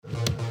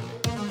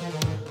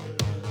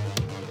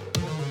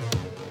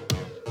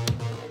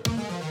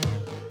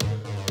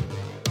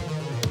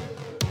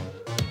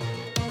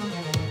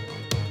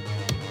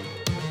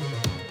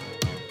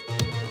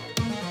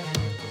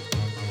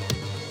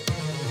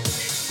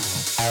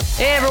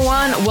Hey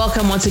everyone,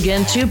 welcome once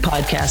again to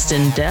Podcast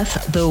in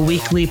Death, the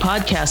weekly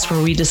podcast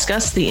where we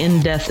discuss the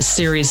in-depth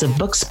series of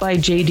books by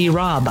J.D.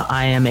 Robb.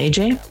 I am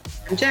AJ.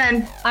 I'm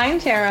Jen. I'm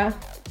Tara.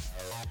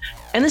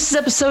 And this is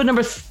episode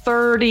number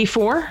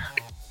 34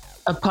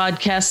 of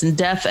Podcast in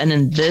Death. And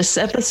in this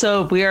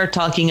episode, we are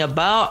talking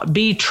about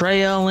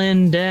Betrayal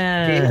in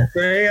Death.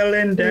 Betrayal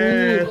in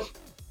Death.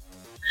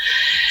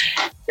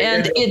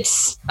 And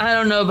it's, I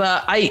don't know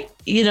about,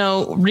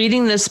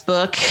 reading this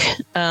book,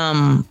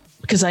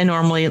 because I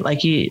normally I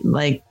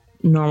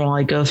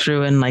go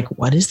through and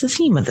what is the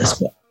theme of this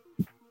book?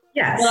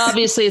 Yes. Well,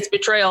 obviously it's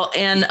betrayal.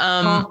 And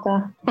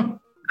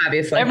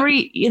obviously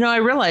I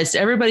realized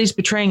everybody's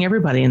betraying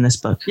everybody in this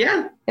book.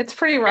 Yeah. It's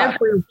pretty rough.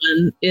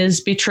 Everyone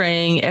is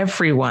betraying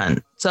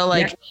everyone. So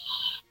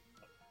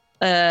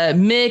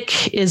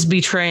Mick is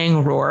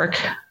betraying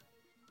Rourke,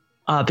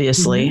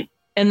 obviously. Mm-hmm.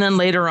 And then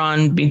later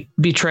on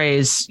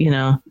betrays,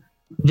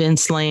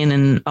 Vince Lane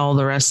and all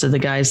the rest of the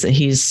guys that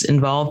he's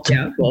involved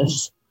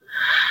with.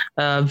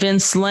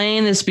 Vince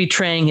Lane is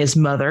betraying his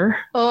mother.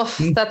 Oh,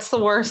 that's the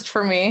worst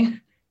for me.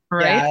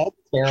 Right?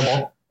 Yeah,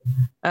 that's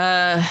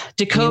terrible.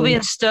 Jacoby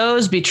and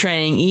Stowe's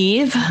betraying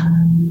Eve,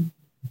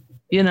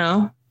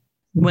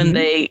 when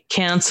they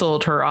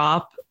canceled her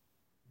op.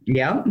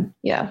 Yeah.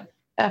 Yeah.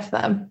 F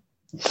them.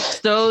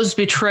 Stowe's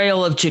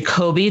betrayal of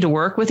Jacoby to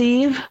work with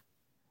Eve.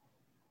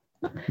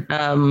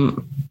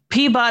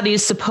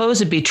 Peabody's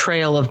supposed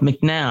betrayal of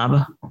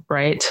McNabb,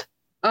 right?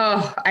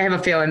 Oh, I have a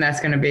feeling that's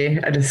going to be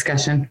a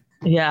discussion.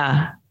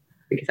 Yeah.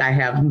 Because I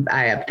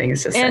have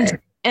things to say.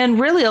 And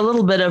really a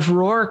little bit of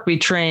Rourke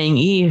betraying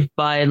Eve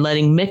by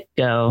letting Mick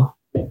go.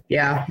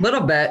 Yeah, a little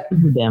bit.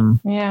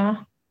 Them. Yeah.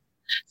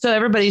 So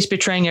everybody's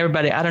betraying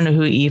everybody. I don't know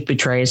who Eve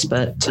betrays,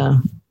 but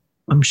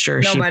I'm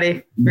sure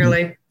nobody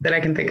really that I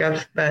can think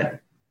of.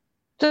 But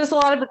there's a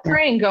lot of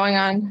betraying going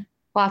on.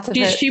 Lots of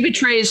it. She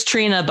betrays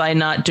Trina by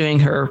not doing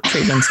her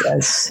treatments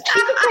as.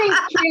 She betrays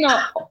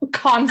Trina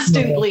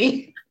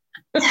constantly.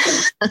 Which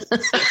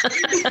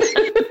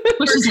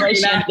is why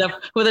she ended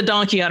up with a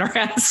donkey on her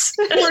ass.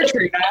 Poor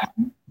Trina.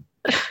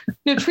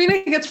 No,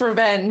 Trina gets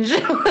revenge.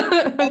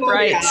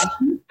 Right.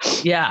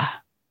 Yeah.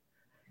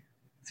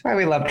 That's why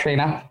we love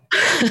Trina.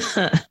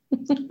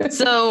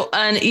 So,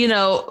 and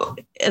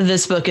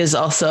this book is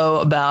also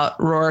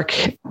about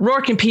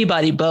Rourke and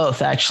Peabody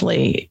both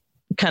actually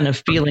kind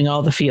of feeling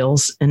all the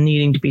feels and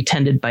needing to be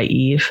tended by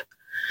Eve,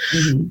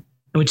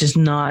 which is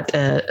not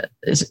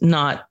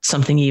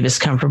something Eve is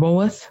comfortable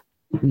with.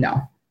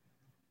 No.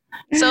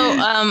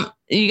 So,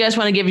 you guys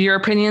want to give your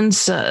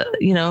opinions,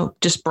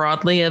 just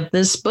broadly of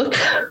this book?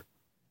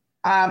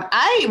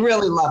 I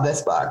really love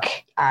this book.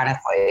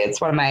 Honestly, it's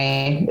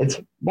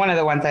one of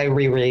the ones I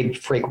reread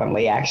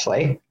frequently,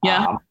 actually.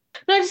 Yeah.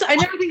 I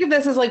never think of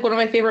this as one of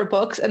my favorite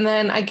books. And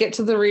then I get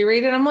to the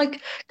reread and I'm like,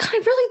 God, I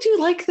really do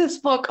like this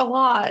book a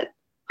lot.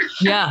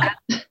 Yeah.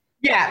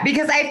 Yeah.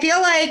 Because I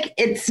feel like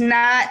it's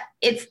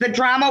the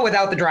drama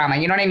without the drama.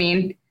 You know what I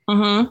mean?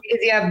 Mm-hmm. Because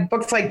you have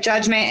books like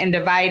Judgment and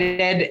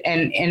Divided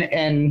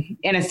and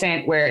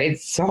Innocent where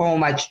it's so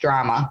much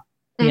drama.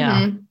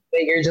 Yeah.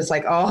 That you're just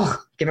like, oh,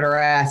 give it a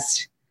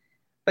rest.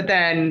 But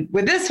then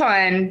with this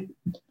one,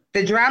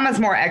 the drama is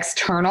more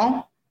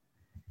external.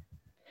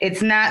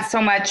 It's not so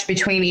much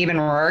between Eve and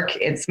Rourke.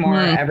 It's more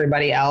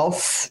everybody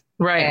else.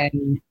 Right.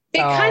 And it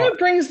kind of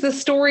brings the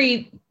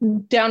story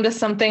down to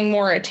something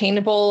more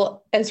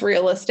attainable as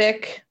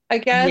realistic, I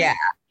guess. Yeah.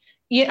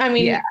 Yeah. I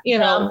mean,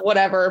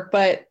 whatever.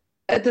 But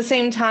at the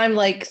same time,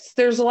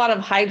 there's a lot of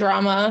high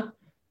drama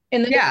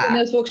in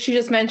those books you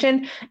just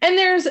mentioned. And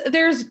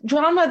there's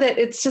drama that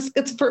it's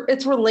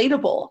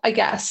relatable, I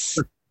guess,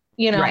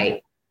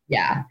 Right.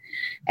 Yeah.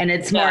 And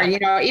it's more,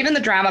 even the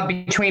drama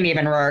between Eve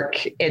and Rourke,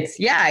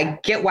 I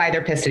get why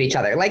they're pissed at each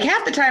other. Like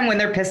half the time when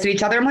they're pissed at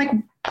each other, I'm like,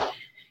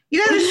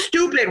 you guys are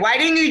stupid. Why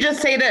didn't you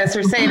just say this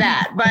or say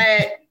that?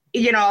 But,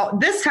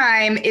 this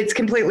time it's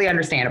completely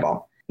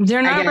understandable.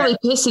 They're not really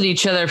pissed at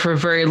each other for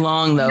very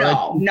long,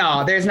 though.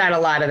 No, there's not a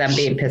lot of them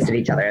being pissed at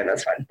each other in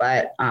this one.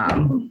 But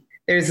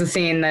there's a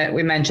scene that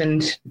we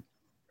mentioned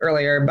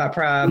earlier, but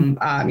from,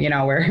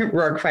 where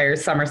Rourke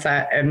fires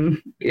Somerset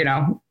and,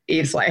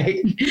 Eve's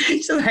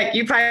she's like,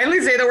 you finally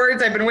say the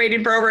words I've been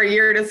waiting for over a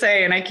year to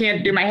say, and I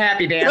can't do my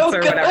happy dance or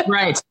whatever.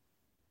 Right.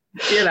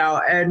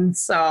 And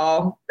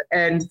so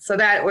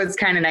that was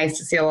kind of nice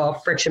to see a little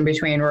friction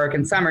between Rourke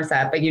and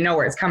Somerset, but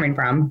where it's coming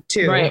from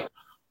too. Right.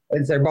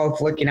 Is they're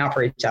both looking out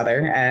for each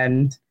other.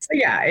 And so,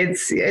 yeah,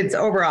 it's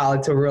overall,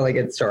 it's a really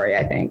good story.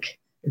 I think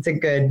it's a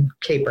good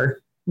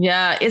caper.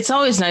 Yeah, it's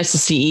always nice to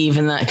see Eve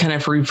in that kind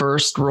of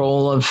reversed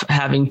role of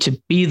having to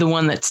be the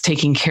one that's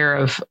taking care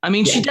of. I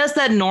mean, she does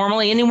that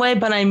normally anyway,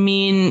 but I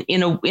mean,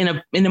 in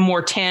a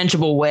more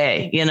tangible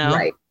way,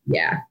 Right.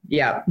 Yeah.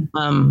 Yeah.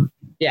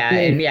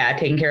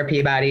 Taking care of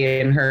Peabody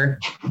and her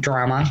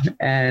drama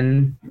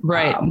and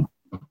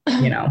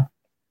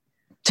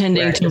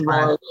tending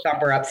to thump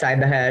her upside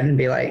the head and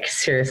be like,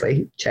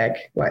 seriously,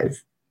 chick,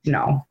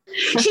 no.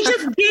 She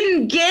just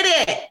didn't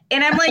get it.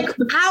 And I'm like,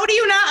 how do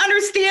you not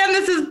understand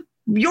this is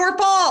your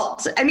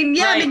fault? I mean,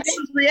 McDonald's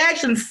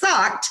reaction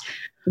sucked,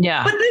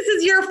 Yeah. But this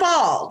is your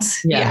fault.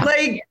 Yeah.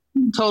 Like,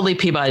 totally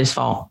Peabody's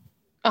fault.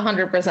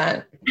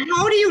 100%.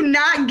 How do you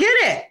not get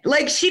it?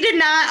 Like, she did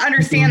not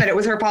understand that it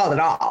was her fault at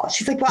all.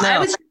 She's like, well, I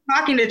was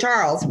talking to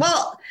Charles.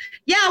 Well,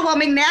 yeah, well,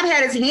 McNabb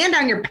had his hand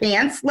on your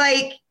pants.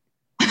 Like,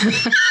 do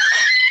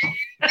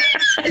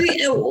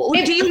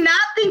you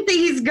not think that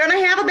he's going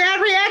to have a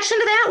bad reaction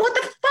to that? What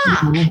the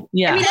fuck?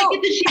 Yeah. I mean, I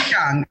get the shit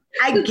done.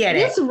 I get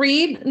it. This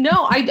read,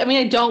 no, I mean,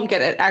 I don't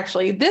get it,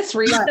 actually. This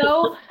read,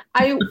 though,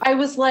 I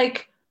was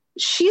like,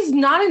 she's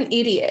not an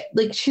idiot.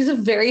 Like, she's a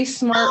very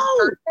smart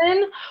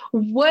person.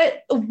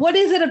 What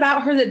is it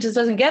about her that just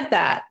doesn't get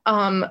that?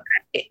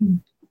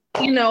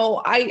 You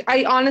know,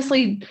 I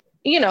honestly,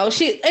 you know,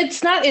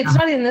 it's not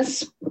in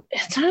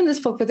this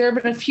book, but there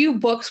have been a few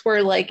books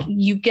where like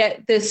you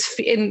get this,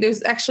 and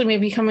there's actually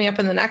maybe coming up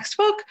in the next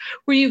book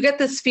where you get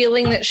this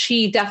feeling that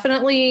she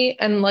definitely,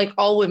 and like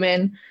all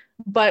women,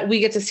 but we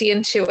get to see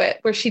into it,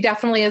 where she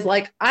definitely is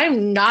like,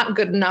 I'm not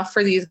good enough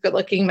for these good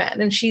looking men.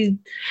 And she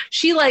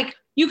like,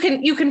 you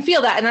can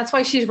feel that. And that's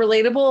why she's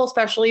relatable,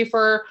 especially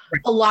for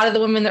a lot of the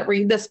women that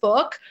read these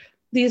books,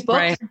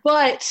 right.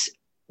 But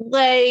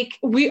like,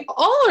 we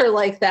all are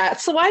like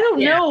that. So I don't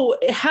know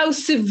how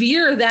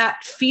severe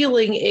that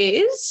feeling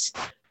is.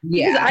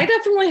 Yeah. Because I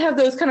definitely have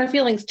those kind of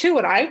feelings too.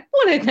 And I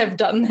wouldn't have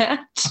done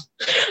that.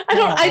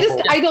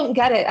 I don't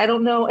get it. I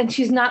don't know. And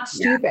she's not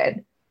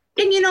stupid.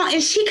 And, you know,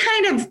 and she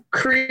kind of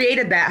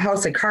created that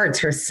house of cards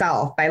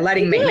herself by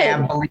letting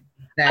McNabb believe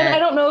that. I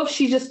don't know if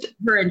she just,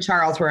 her and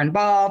Charles were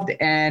involved,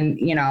 and,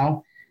 you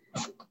know.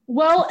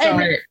 Well, so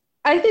and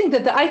I think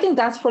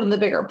that's one of the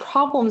bigger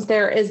problems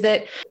there is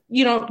that,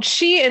 you know,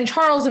 she and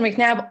Charles and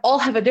McNabb all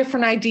have a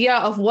different idea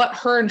of what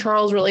her and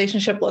Charles'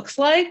 relationship looks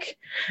like.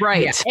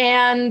 Right.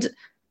 And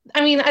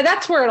I mean,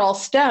 that's where it all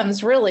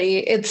stems,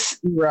 really. It's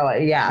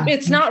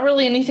not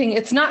really anything.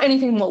 It's not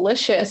anything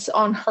malicious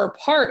on her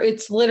part.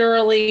 It's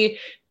literally,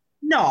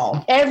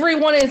 no,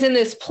 everyone is in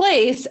this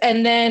place,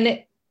 and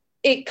then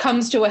it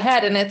comes to a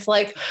head, and it's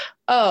like,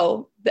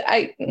 oh,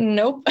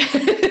 nope.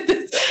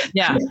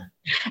 Yeah.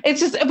 It's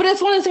just, but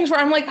it's one of those things where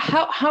I'm like,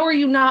 how are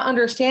you not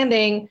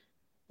understanding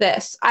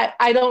this?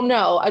 I don't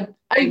know. I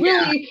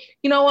really,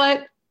 you know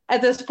what?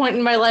 At this point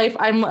in my life,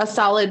 I'm a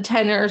solid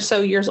 10 or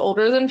so years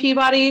older than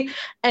Peabody,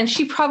 and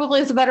she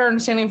probably has a better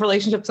understanding of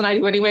relationships than I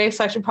do anyway,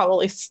 so I should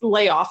probably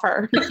lay off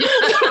her.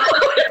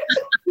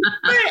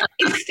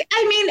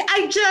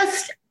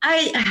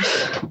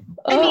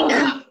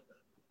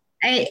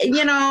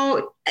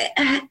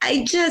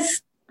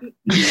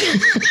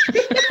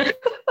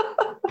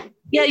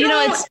 Yeah, you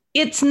know,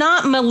 it's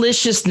not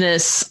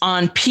maliciousness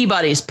on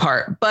Peabody's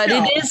part, but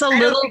it is a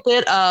little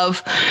bit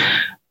of,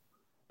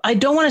 I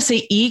don't want to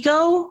say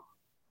ego,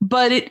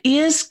 but it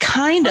is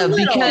kind of,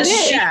 because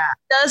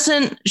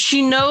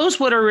she knows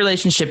what her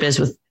relationship is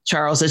with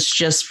Charles. It's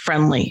just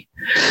friendly.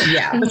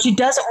 Yeah. But she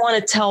doesn't want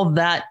to tell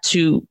that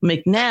to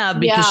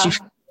McNabb because she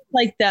feels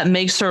like that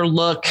makes her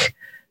look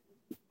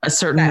a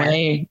certain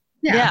way.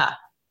 Yeah.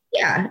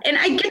 Yeah. And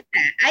I get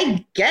that.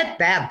 I get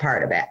that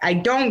part of it. I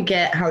don't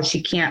get how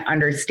she can't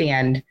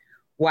understand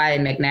why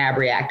McNabb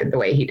reacted the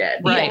way he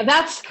did. Right.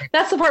 Yeah,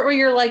 that's the part where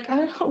you're like, I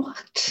don't know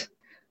what.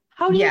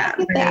 How do you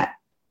get that?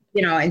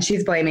 You know, and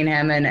she's blaming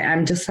him, and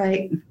I'm just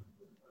like,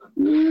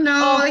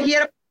 no, he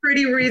had a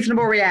pretty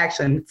reasonable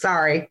reaction.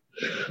 Sorry.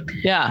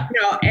 Yeah.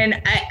 You know,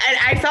 and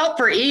I felt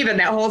for Eve in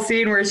that whole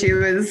scene where she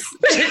was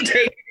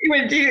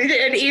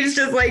and Eve's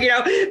just like, you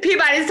know,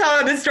 Peabody's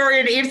telling the story,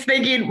 and Eve's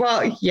thinking,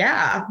 well,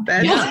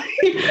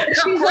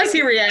 that's of course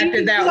he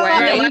reacted that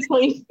way.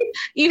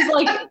 He's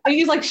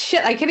like,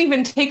 shit, I can't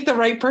even take the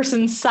right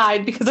person's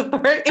side because of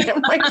where I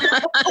am right now.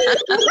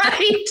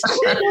 Right.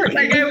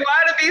 Like, I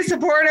want to be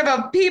supportive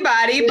of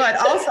Peabody, but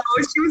also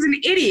she was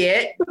an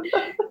idiot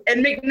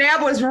and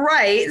McNabb was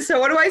right. So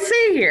what do I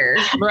say here?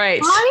 Right.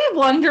 I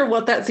wonder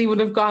what that scene would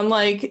have gone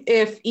like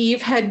if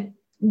Eve had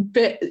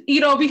been, you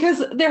know,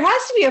 because there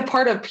has to be a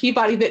part of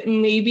Peabody that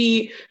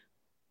maybe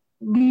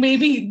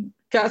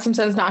got some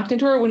sense knocked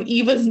into her when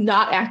Eve was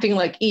not acting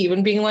like Eve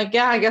and being like,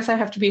 yeah, I guess I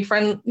have to be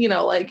friend, you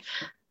know, like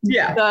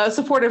the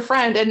supportive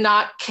friend and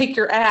not kick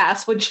your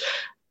ass, which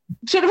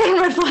should have been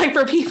a red flag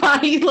for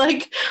Peabody.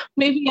 Like,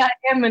 maybe I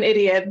am an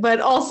idiot, but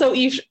also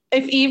if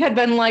Eve had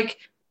been like,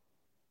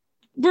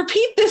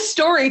 repeat this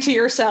story to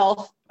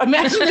yourself.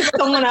 Imagine if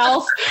someone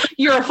else,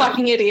 you're a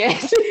fucking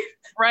idiot.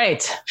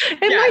 Right. It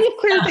might have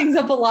cleared things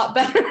up a lot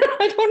better.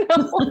 I don't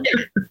know.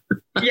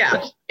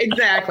 Yeah,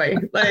 exactly.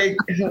 Like,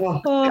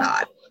 oh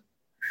God.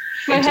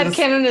 My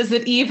headcanon is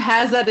that Eve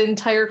has that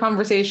entire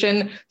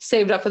conversation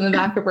saved up in the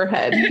back of her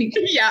head.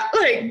 Yeah.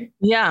 Like,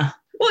 yeah.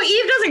 Well,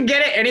 Eve doesn't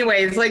get it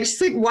anyways. Like,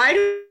 she's like, why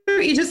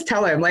don't you just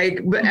tell him? Like,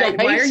 why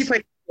are you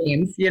playing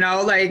games? You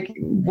know, like,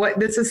 what?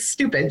 This is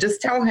stupid.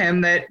 Just tell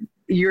him that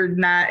you're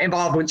not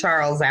involved with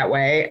Charles that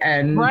way.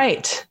 And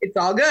it's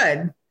all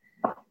good.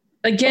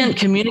 Again,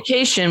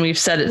 communication. We've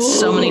said it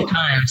so many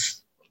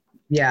times.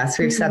 Yes,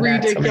 we've said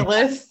that.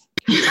 Ridiculous.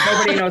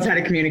 Nobody knows how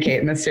to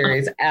communicate in this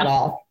series at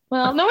all.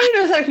 Well, nobody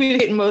knows how to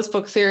communicate in most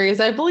book series.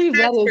 I believe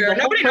that is true.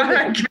 Nobody knows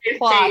how to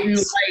communicate in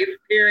life,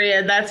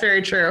 period. That's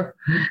very true.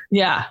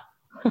 Yeah.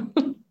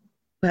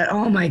 But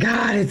oh my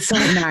God, it's so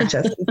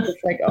obnoxious. It's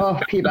just like, oh,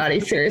 Peabody,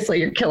 seriously,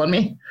 you're killing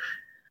me.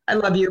 I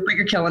love you, but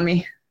you're killing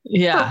me.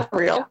 Yeah. For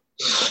real.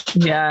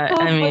 Yeah.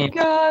 Oh I mean, my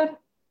God.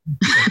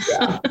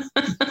 Yeah.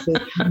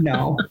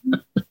 No.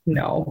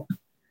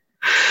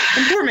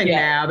 And poor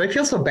McNabb, I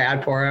feel so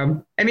bad for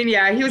him. I mean,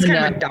 yeah, he was kind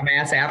of a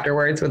dumbass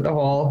afterwards with the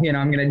whole,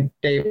 I'm going to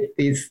date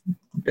this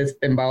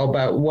bimbo,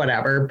 but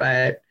whatever.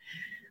 But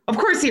of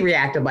course he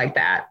reacted like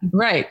that.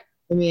 Right.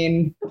 I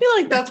mean, I feel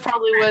like that's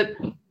probably what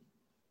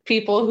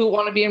people who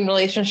want to be in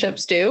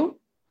relationships do.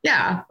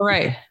 Yeah.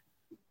 Right.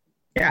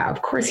 Yeah,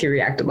 of course he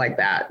reacted like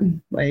that.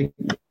 Like,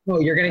 oh,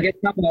 you're going to get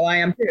some, well, I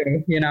am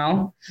too,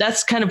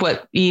 That's kind of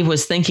what Eve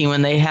was thinking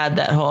when they had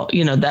that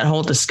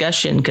whole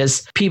discussion,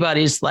 because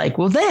Peabody's like,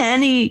 well,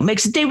 then he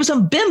makes a date with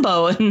some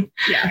bimbo. And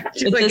yeah,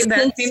 she's like,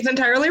 that seems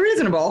entirely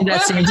reasonable.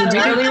 That seems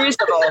entirely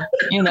reasonable,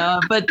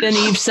 but then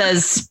Eve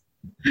says,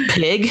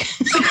 pig.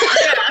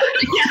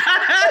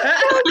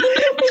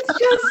 It's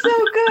just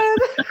so good.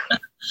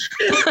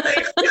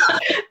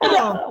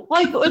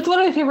 Like, it's one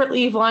of my favorite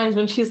Eve lines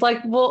when she's like,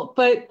 well,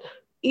 but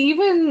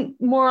even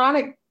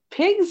moronic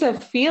pigs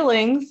have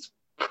feelings.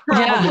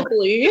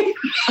 Probably.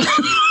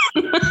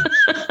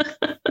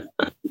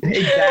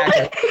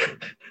 Yeah. Exactly.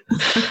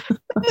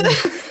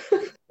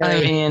 I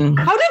mean,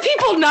 how do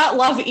people not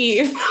love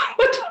Eve?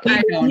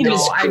 I don't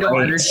know. I don't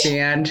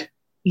understand.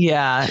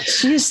 Yeah,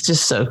 she's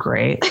just so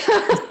great.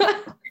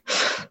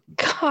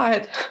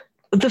 God.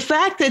 The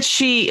fact that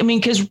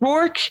because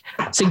Rourke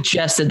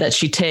suggested that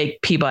she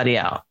take Peabody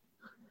out.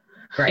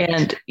 Right.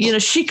 And,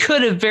 she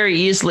could have very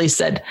easily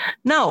said,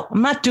 no,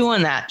 I'm not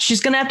doing that.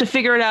 She's going to have to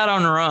figure it out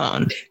on her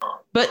own.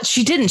 But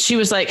she didn't. She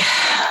was like,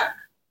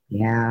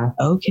 yeah,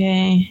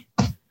 okay.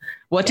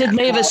 What did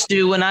Mavis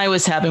do when I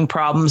was having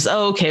problems?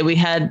 Oh, okay. We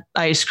had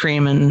ice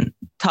cream and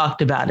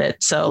talked about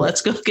it. So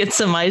let's go get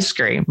some ice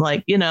cream.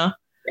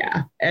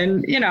 Yeah.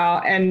 And,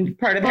 and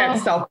part of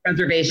that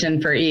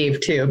self-preservation for Eve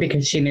too,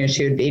 because she knew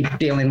she would be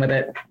dealing with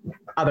it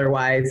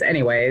otherwise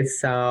anyways.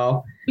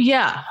 So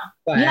yeah.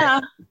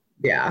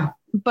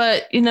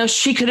 But,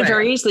 she could have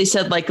very easily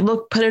said, like,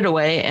 look, put it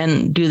away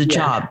and do the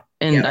job.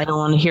 And I don't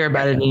want to hear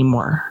about it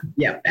anymore.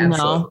 Yeah,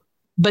 absolutely.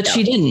 But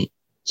she didn't.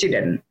 She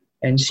didn't.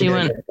 And she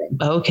went,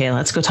 okay,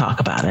 let's go talk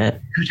about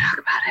it.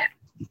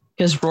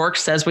 Because Rourke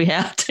says we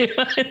have to.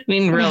 I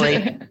mean,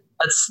 really,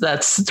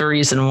 that's the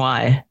reason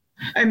why.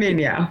 I mean,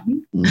 yeah.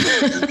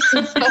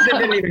 It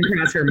didn't even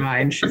cross her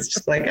mind. She's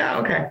just like, oh,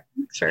 okay,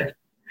 sure.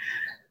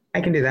 I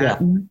can do that.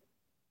 Yeah.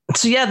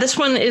 So yeah, this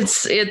one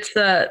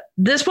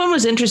this one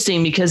was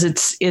interesting because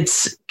it's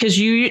because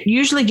you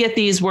usually get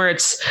these where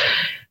it's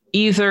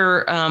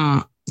either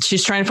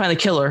she's trying to find the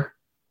killer,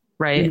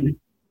 right?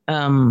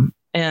 Mm-hmm.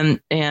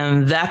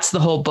 And that's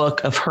the whole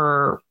book of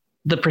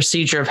the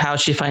procedure of how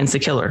she finds the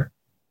killer,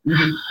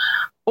 mm-hmm.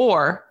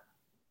 or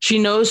she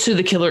knows who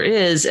the killer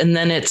is, and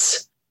then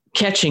it's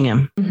catching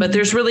him. Mm-hmm. But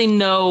there's really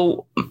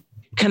no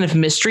kind of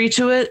mystery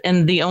to it,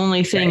 and the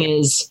only thing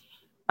is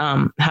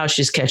how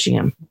she's catching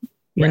him.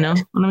 You know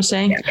what I'm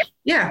saying?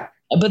 Yeah.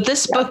 But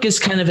this book is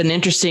kind of an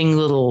interesting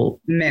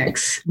little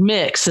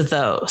mix of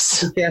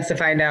those. She has to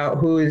find out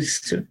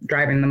who's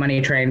driving the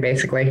money train,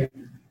 basically.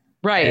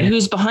 Right. And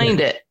who's behind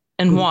it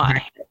and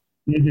why.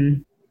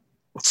 Mm-hmm.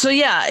 So,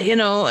 yeah,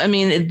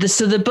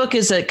 so the book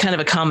is a kind of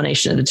a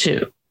combination of the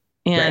two.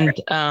 And,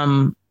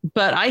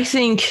 but I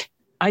think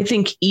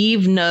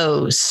Eve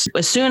knows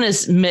as soon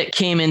as Mick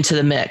came into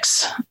the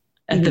mix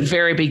at the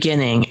very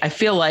beginning, I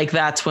feel like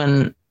that's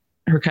when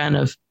her kind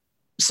of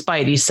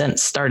Spidey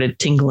sense started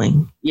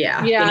tingling.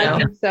 Yeah. Yeah, I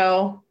think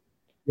so.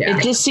 Yeah.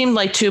 It just seemed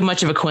like too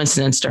much of a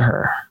coincidence to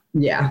her.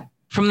 Yeah.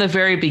 From the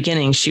very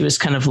beginning, she was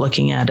kind of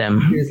looking at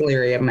him. He was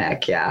leery of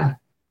Mick, yeah.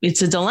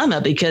 It's a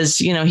dilemma because,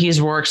 he's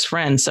Rourke's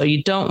friend. So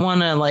you don't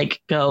want to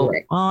go,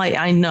 well,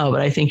 I know,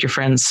 but I think your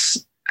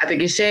friend's... I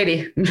think he's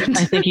shady.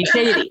 I think he's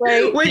shady.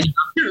 Right?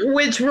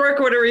 Which Rourke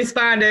would have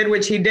responded,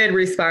 which he did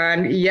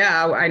respond.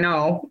 Yeah, I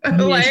know. Have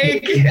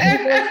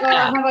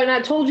I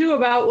not told you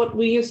about what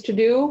we used to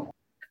do?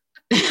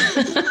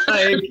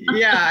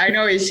 I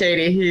know he's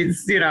shady.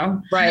 He's,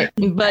 right.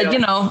 But,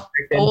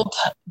 old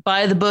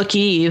by the book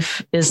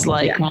Eve is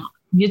like,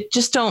 you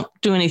just don't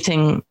do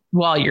anything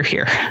while you're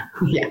here.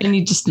 Yeah. And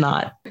you just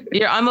not.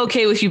 I'm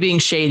okay with you being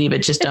shady,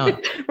 but just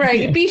don't.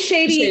 Right. Be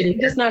shady,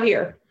 just not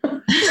here.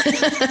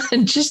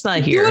 Just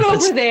not here. Do it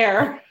over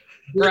there.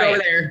 Right. Over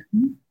there.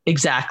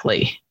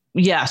 Exactly.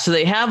 Yeah. So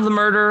they have the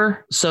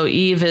murder. So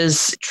Eve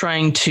is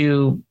trying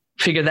to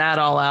figure that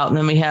all out. And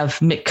then we have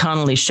Mick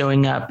Connolly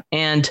showing up.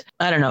 And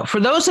I don't know, for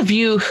those of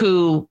you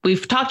who,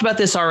 we've talked about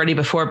this already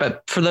before,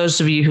 but for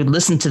those of you who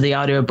listen to the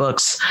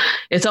audiobooks,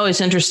 it's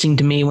always interesting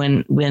to me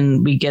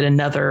when we get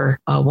another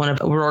one of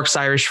Rourke's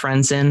Irish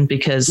friends in,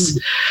 because,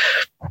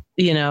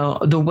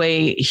 the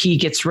way he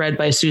gets read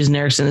by Susan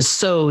Erickson is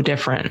so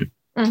different.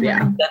 Mm-hmm.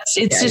 Yeah.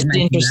 It's just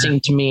interesting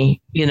to me,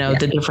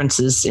 the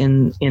differences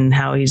in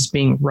how he's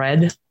being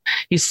read.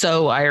 He's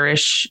so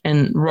Irish,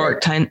 and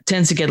Rourke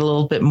tends to get a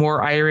little bit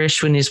more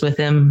Irish when he's with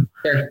him.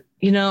 Sure.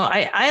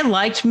 I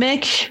liked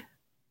Mick.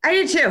 I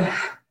did too.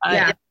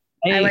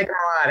 I like him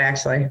a lot,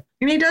 actually.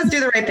 And he does do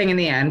the right thing in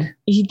the end.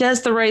 He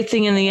does the right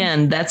thing in the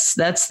end. That's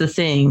the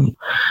thing,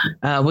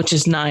 which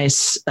is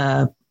nice.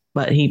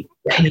 But he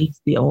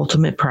pays the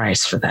ultimate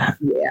price for that.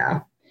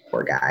 Yeah.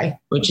 Poor guy.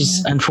 Which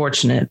is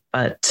unfortunate,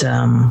 but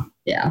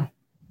yeah.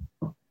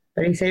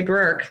 But he saved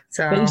Rourke.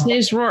 But he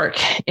saves Rourke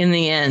in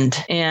the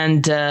end,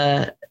 and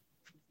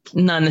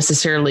not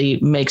necessarily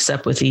makes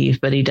up with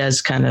Eve, but he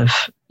does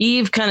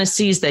Eve kind of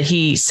sees that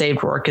he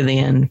saved Rourke in the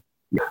end.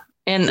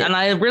 And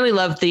I really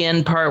loved the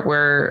end part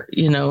where,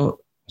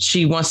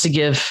 she wants to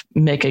give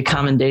Mick a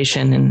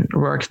commendation and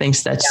Rourke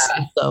thinks that's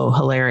so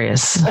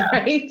hilarious.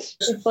 Right?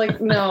 It's like,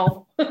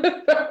 no.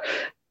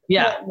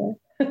 Yeah.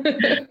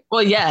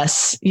 Well,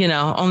 yes,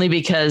 only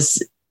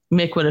because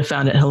Mick would have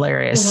found it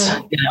hilarious.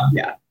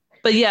 Yeah.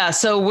 But yeah,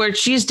 so where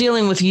she's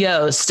dealing with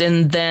Yost,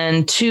 and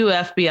then 2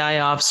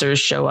 FBI officers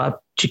show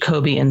up,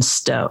 Jacoby and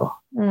Stowe.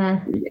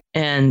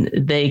 And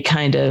they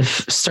kind of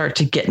start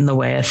to get in the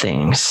way of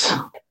things.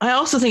 I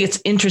also think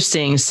it's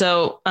interesting.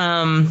 So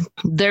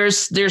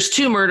there's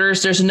 2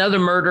 murders. There's another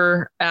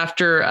murder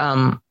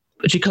after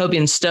Jacoby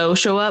and Stowe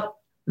show up.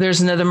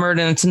 There's another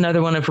murder, and it's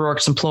another one of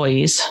Rourke's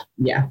employees.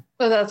 Yeah.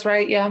 Oh, that's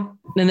right. Yeah.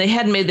 And they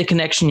hadn't made the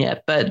connection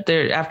yet, but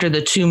after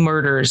the 2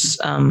 murders,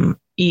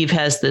 Eve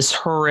has this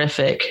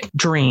horrific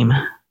dream.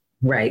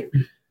 Right.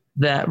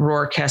 That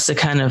Rourke has to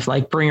kind of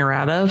like bring her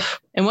out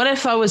of. And what I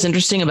thought was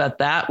interesting about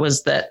that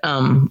was that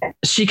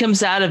she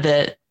comes out of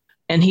it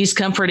and he's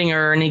comforting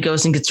her and he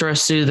goes and gets her a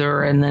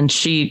soother, and then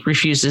she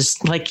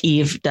refuses, like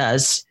Eve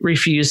does,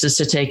 refuses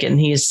to take it.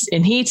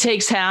 And he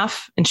takes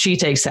half and she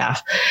takes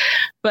half.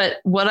 But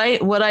what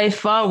I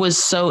thought was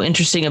so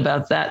interesting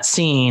about that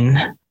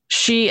scene,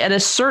 she at a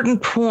certain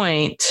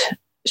point,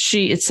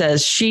 it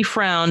says she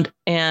frowned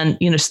and,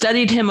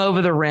 studied him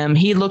over the rim.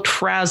 He looked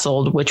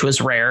frazzled, which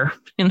was rare,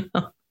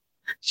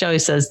 She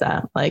always says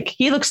that, like,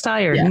 he looks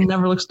tired. Yeah. He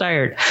never looks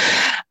tired.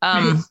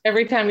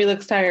 Every time he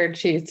looks tired,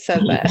 she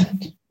said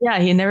that. Yeah,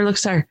 he never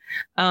looks tired.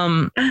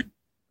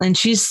 And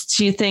she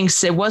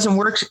thinks it wasn't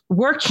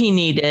work he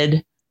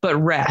needed, but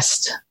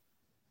rest.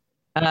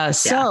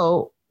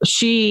 So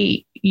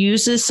she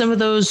uses some of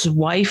those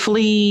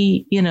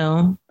wifely,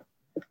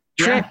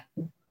 tricks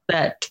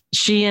that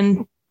she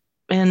and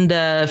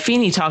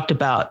Feeney talked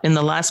about in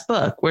the last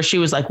book, where she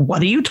was like,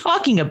 what are you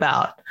talking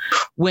about?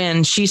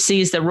 When she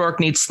sees that Rourke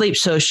needs sleep.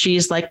 So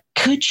she's like,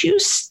 could you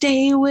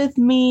stay with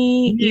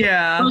me?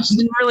 Yeah. She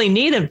didn't really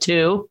need him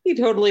to. He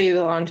totally is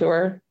on to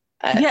her.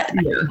 Yeah.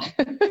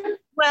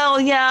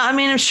 Well, yeah. I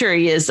mean, I'm sure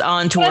he is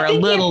on to her a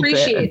little bit.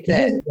 He appreciates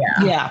it.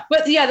 Yeah.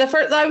 But yeah,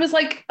 I was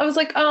like,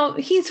 oh,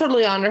 he's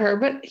totally on to her,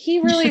 but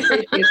he really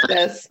appreciates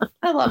this.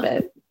 I love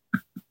it.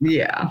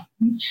 Yeah.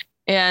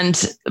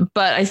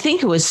 But I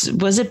think was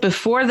it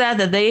before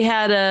that they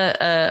had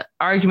a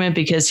argument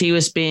because he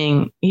was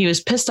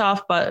pissed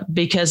off, but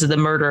because of the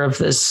murder of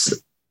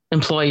this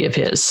employee of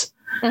his.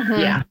 Mm-hmm.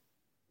 Yeah.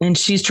 And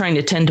she's trying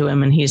to tend to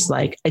him and he's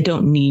like, I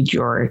don't need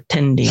your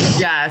tending.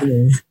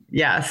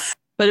 Yes.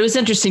 But it was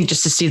interesting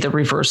just to see the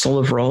reversal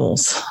of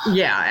roles.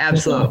 Yeah,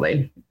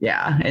 absolutely.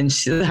 Yeah. And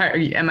she's,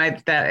 am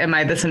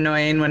I this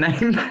annoying when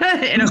I'm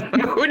in a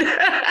mood?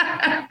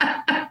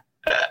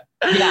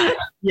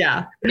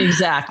 Yeah,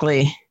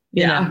 exactly.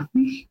 You know,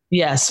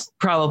 yes,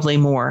 probably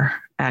more,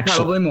 actually.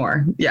 Probably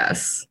more.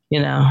 Yes.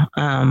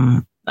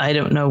 I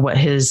don't know what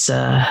his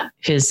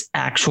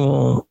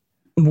actual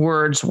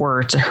words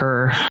were to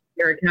her.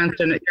 You're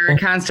a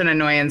constant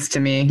annoyance to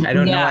me. I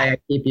don't know why I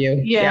keep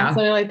you. Yeah,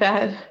 something like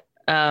that.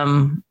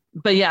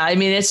 But yeah, I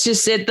mean, it's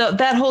just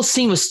that whole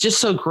scene was just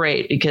so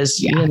great because,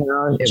 she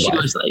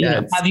was like,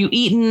 have you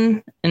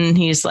eaten? And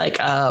he's like,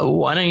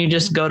 why don't you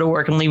just go to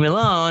work and leave me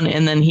alone?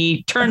 And then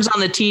he turns on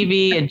the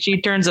TV and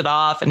she turns it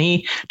off and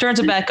he turns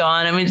it back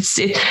on. I mean, we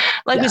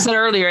said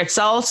earlier, it's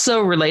all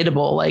so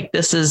relatable. Like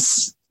this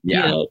is,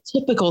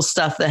 typical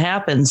stuff that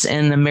happens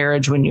in the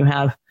marriage when you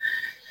have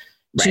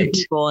two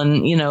people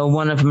and,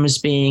 one of them is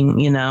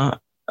being, in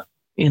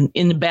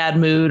a bad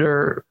mood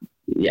or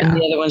and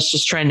the other one's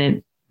just trying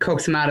to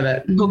coax him out of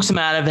it,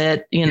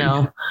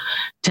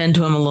 tend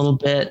to him a little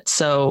bit.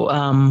 So,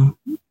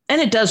 and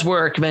it does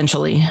work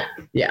eventually.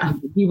 Yeah.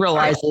 He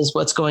realizes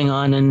what's going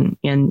on and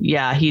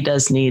he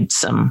does need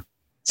some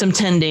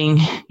tending,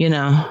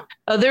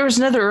 there was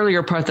another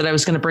earlier part that I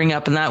was going to bring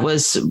up, and that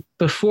was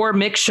before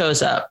Mick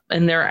shows up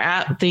and they're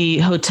at the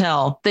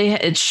hotel.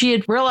 She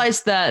had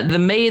realized that the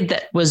maid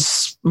that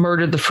was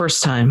murdered the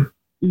first time,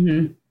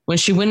 when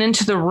she went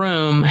into the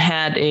room,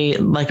 had a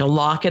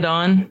locket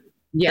on.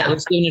 Yeah. That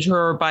was given to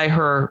her by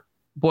her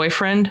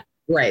boyfriend.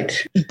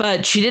 Right.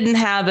 But she didn't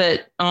have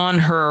it on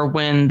her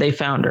when they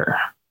found her.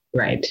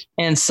 Right.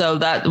 And so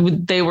that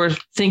they were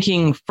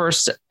thinking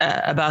first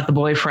about the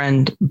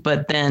boyfriend,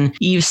 but then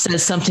Eve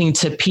says something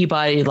to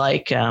Peabody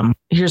like,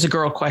 here's a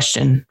girl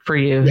question for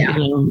you.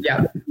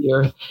 Yeah.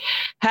 You're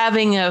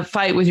having a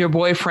fight with your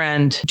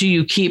boyfriend. Do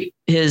you keep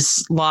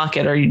his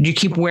locket or do you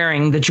keep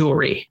wearing the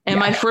jewelry? And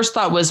my first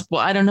thought was,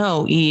 well, I don't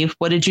know, Eve,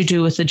 what did you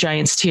do with the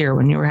giant's tear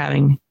when you were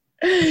having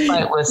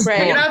fight with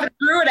you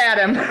threw it at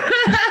him.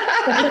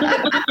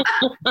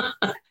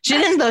 She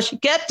didn't, though. She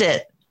kept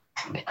it.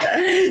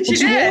 She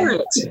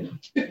did.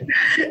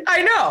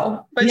 I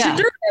know, but she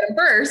threw it at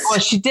first. Well,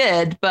 she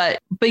did, but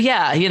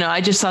yeah,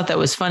 I just thought that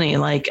was funny.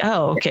 Like,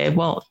 oh, okay,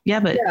 well,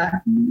 but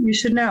you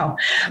should know.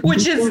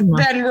 Which is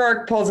then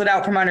Roarke pulls it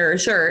out from under her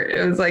shirt.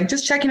 It was like,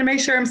 just checking to make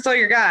sure I'm still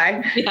your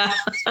guy. Yeah.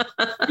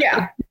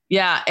 Yeah.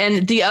 Yeah.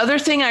 And the other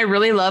thing I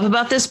really love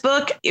about this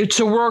book,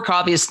 so Roarke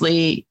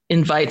obviously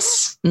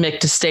invites Mick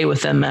to stay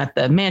with them at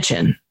the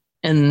mansion.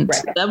 And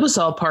that was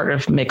all part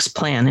of Mick's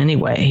plan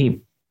anyway.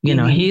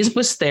 He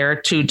was there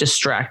to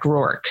distract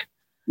Roarke.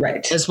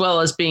 Right. As well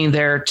as being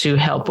there to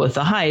help with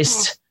the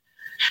heist.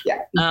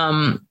 Yeah.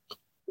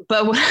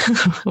 But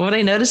what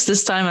I noticed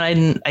this time,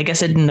 and I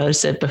guess I didn't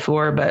notice it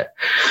before, but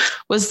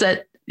was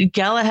that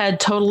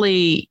Galahad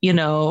totally,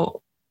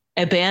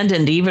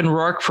 abandoned even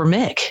Roarke for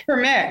Mick. For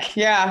Mick,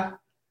 yeah.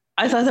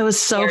 I thought that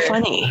was so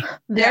funny.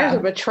 There's a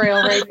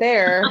betrayal right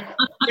there.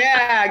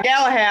 Yeah,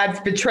 Galahad's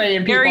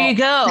betraying people. There you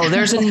go.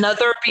 There's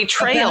another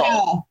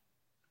betrayal.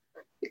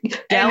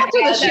 Galahad,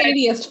 the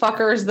shadiest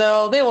fuckers,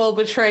 though, they will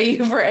betray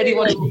you for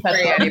anyone.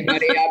 Betray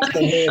anybody,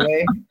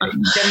 absolutely.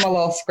 Give them a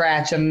little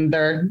scratch, and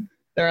they're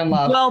in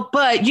love. Well,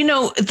 but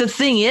the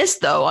thing is,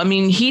 though, I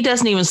mean, he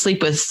doesn't even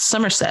sleep with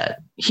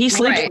Somerset. He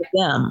sleeps with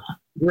them.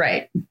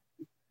 Right.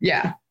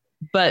 Yeah.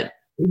 But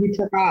he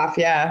took off.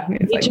 Yeah.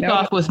 He took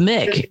off with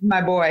Mick. This is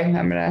my boy.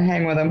 I'm gonna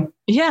hang with him.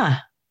 Yeah.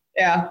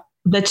 Yeah.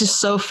 That's just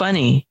so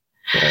funny.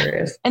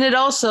 Hilarious. And it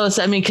also is,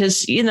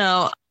 because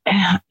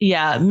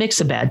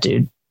Mick's a bad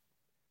dude.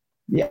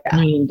 Yeah.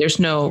 I mean, there's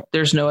no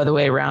other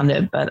way around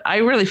it. But I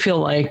really feel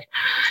like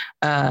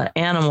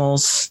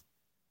animals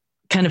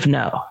kind of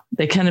know.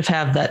 They kind of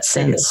have that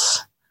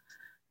sense.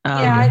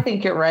 I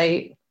think you're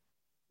right.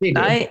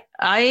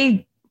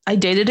 I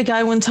dated a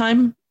guy one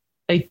time.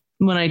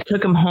 When I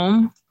took him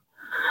home,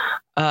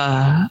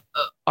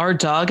 our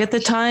dog at the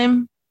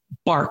time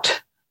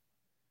barked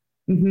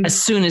as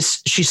soon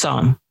as she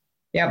saw him.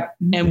 Yep.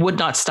 And would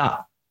not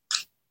stop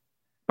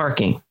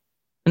barking.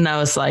 And I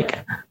was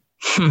like,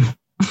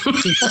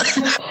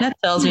 that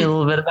tells me a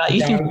little bit about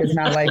you. Dog does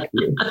not like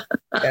you.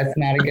 That's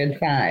not a good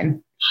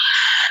sign.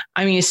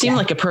 I mean, you seem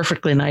like a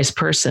perfectly nice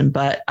person,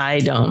 but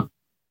I don't.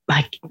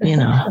 My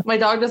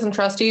dog doesn't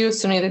trust you,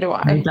 so neither do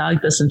I. My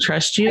dog doesn't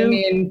trust you. I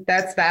mean,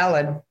 that's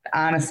valid,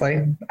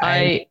 honestly.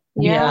 Yeah.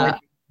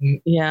 My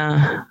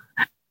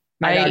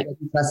dog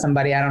doesn't trust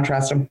somebody. I don't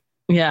trust him.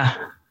 Yeah.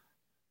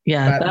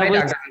 Yeah. But my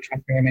dog doesn't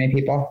trust very many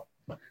people.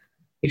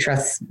 He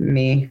trusts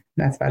me.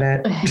 That's about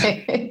it.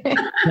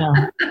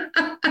 Yeah.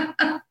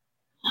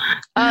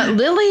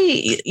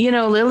 Lily,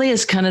 Lily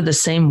is kind of the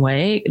same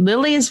way.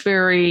 Lily is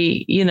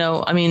very, a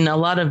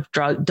lot of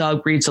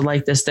dog breeds are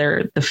like this.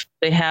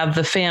 They have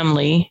the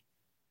family,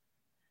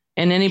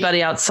 and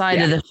anybody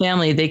outside of the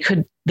family, they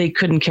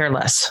couldn't care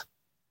less.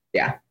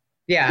 Yeah.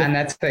 Yeah. And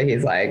that's what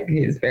he's like.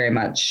 He's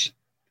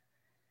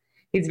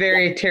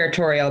very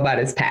territorial about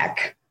his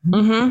pack.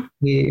 Mm-hmm.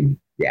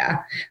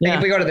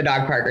 If we go to the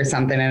dog park or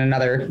something and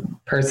another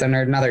person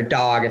or another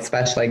dog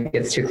especially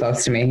gets too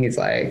close to me, he's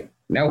like,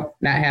 nope,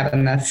 not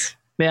having this.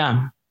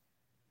 Yeah.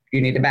 You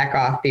need to back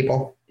off,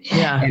 people.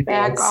 Yeah. And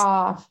back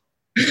off.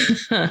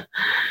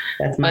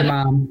 That's my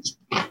mom.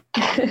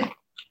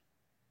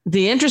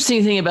 The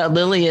interesting thing about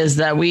Lily is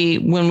that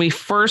when we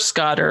first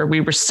got her,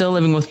 we were still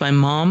living with my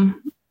mom,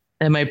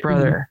 and my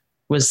brother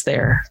was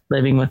there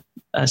living with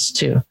us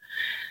too.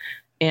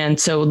 And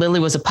so Lily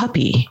was a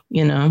puppy,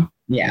 Yeah.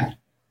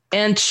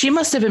 And she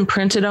must have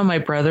imprinted on my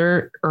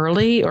brother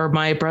early, or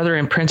my brother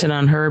imprinted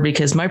on her,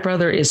 because my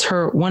brother is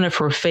one of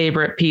her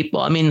favorite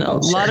people. I mean, a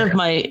lot of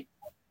my,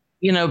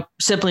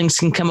 siblings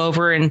can come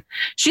over and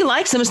she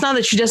likes them. It's not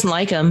that she doesn't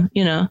like them,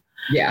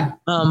 Yeah.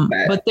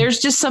 But there's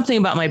just something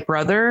about my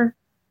brother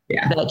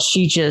that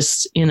she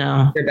just, they're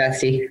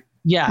bestie.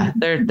 Yeah.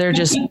 They're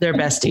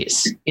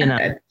besties,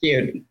 That's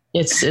cute.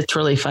 It's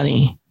really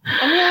funny.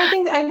 I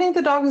mean, I think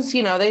the dogs,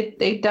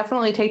 they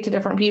definitely take to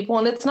different people,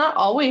 and it's not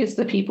always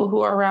the people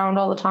who are around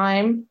all the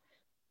time.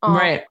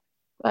 Right.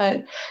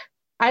 But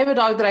I have a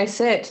dog that I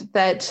sit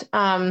that,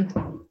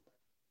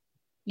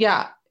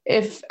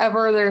 if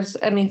ever there's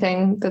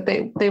anything that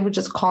they would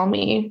just call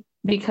me,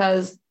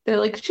 because they're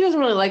like, she doesn't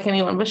really like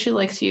anyone, but she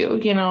likes you,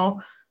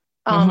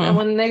 And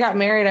when they got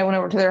married, I went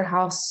over to their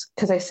house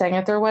because I sang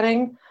at their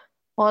wedding.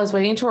 While I was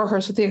waiting to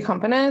rehearse with the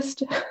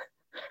accompanist,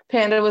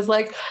 Panda was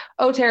like,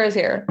 oh, Tara's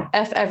here.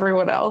 F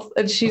everyone else.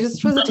 And she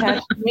just was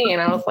attached to me.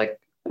 And I was like,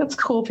 that's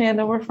cool,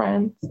 Panda. We're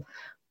friends. But,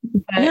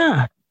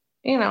 I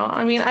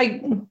mean,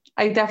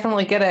 I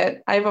definitely get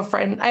it. I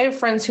have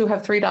friends who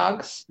have 3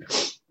 dogs.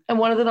 And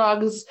one of the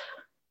dogs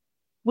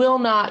will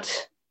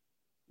not,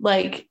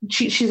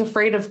 she's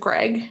afraid of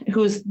Greg,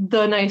 who's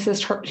the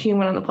nicest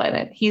human on the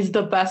planet. He's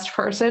the best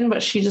person,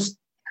 but she's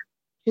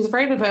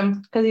afraid of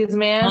him because he's a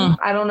man.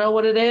 I don't know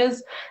what it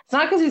is. It's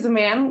not because he's a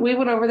man. We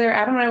went over there.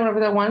 Adam and I went over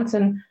there once,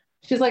 and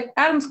she's like,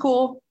 Adam's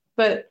cool,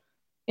 but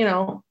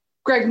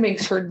Greg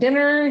makes her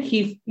dinner.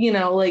 He,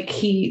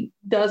 he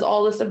does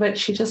all this, but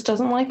she just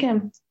doesn't like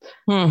him.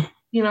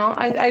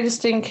 I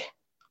just think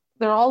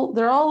they're all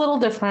a little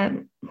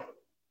different.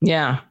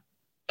 Yeah.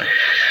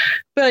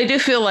 But I do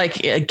feel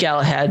like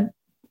Galahad,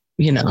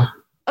 you know.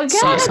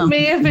 Galahad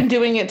may have been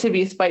doing it to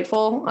be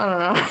spiteful.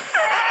 I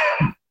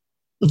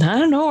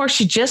don't know. Or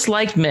she just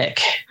liked Mick.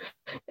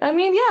 I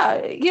mean,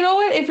 yeah. You know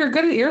what? If you're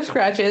good at ear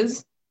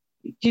scratches,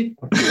 you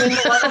win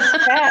a lot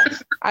of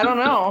cats. I don't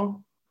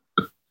know.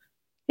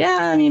 Yeah,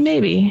 I mean,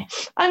 maybe.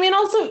 I mean,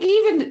 also,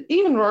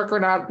 even Rourke are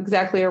not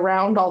exactly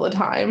around all the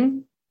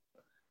time.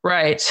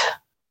 Right.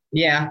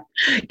 Yeah.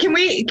 Can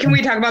we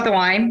talk about the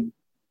wine?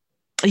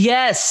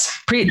 Yes.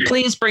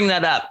 Please bring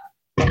that up.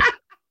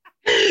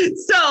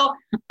 So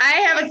I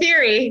have a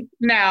theory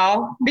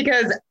now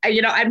because,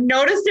 I've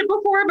noticed it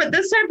before, but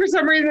this time for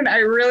some reason, I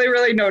really,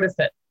 really noticed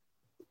it.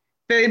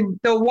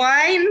 The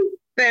wine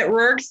that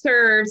Rourke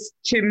serves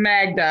to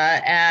Magda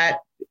at,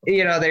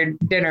 their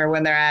dinner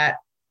when they're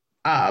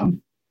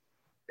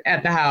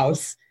at the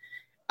house,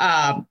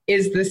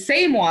 is the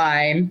same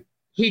wine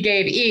he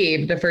gave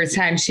Eve the first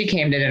time she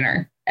came to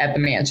dinner at the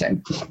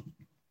mansion.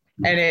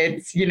 And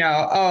it's,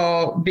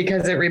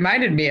 because it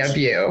reminded me of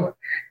you.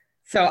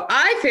 So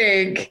I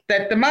think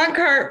that the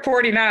Montcart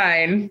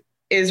 49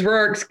 is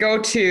Rourke's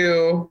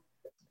go-to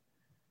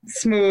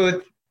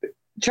smooth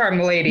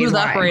charm lady smooth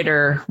wine.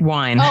 Operator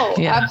wine. Oh,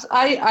 yeah.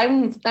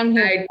 I'm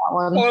here. I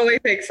totally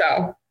think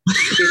so.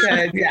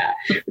 Because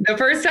the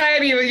first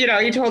time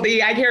he told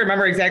Eve, I can't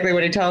remember exactly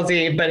what he tells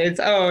Eve, but it's,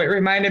 it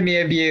reminded me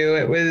of you.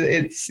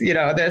 It's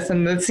this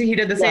and this. He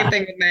did the same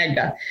thing with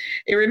Magda.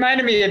 It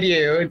reminded me of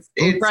you.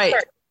 It's right.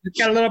 It's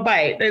got a little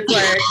bite. It's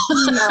like,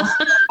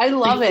 I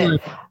love it.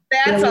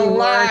 That's a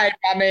line,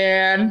 my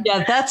man.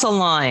 Yeah, that's a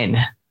line.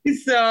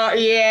 So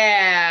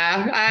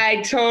yeah,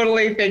 I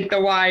totally think the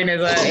wine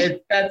is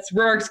that's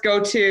Rourke's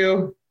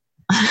go-to.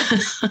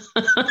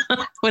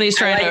 When he's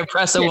trying to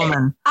impress a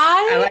woman.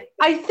 I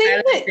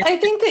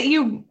think that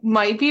you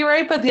might be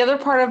right, but the other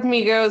part of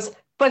me goes,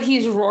 but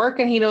he's Rourke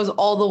and he knows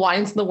all the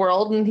wines in the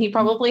world, and he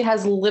probably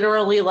has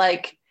literally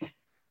like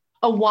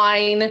a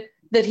wine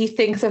that he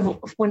thinks of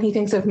when he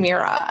thinks of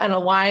Mira, and a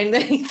wine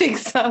that he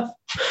thinks of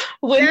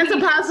when that's a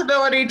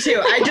possibility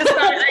too. I just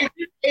thought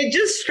it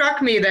just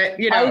struck me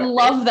that I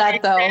love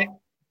that though.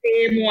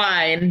 Same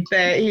wine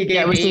that he gave.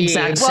 Yeah, it was the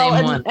exact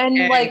same one.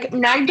 And like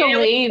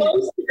Magdalene,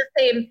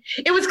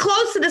 it was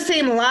close to the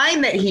same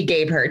line that he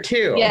gave her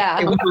too. Yeah,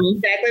 it wasn't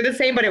exactly the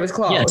same, but it was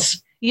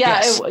close.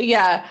 Yes.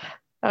 Yeah.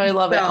 I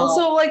love it.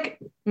 Also, like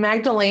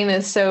Magdalene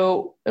is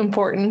so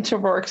important to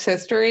Rourke's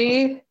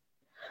history.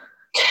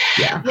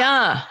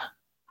 Yeah,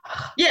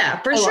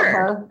 for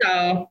sure.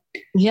 So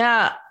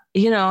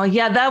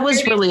that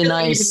was really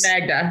nice.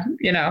 Magda,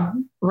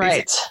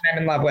 right? I'm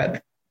in love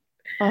with.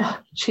 Oh,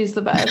 she's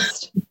the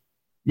best.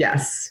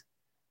 Yes,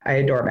 I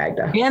adore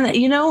Magda. And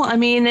I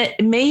mean,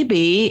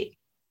 maybe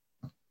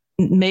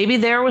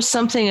there was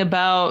something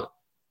about,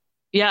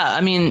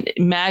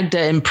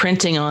 Magda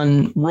imprinting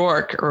on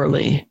Rourke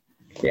early.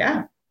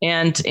 Yeah,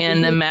 and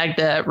then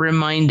Magda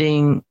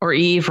reminding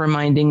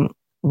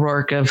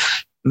Rourke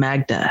of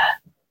Magda.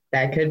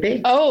 That could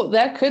be. Oh,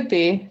 that could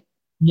be.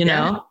 You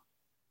know,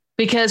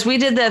 because we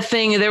did that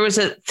thing. There was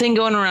a thing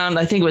going around.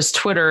 I think it was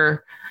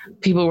Twitter.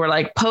 People were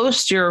like,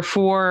 post your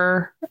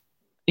 4,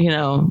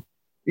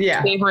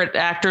 favorite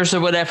actors or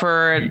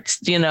whatever,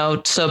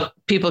 so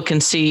people can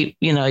see,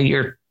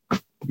 your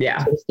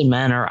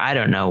men or I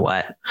don't know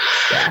what.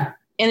 Yeah.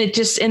 And it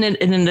just, and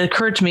it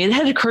occurred to me, it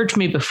had occurred to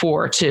me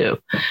before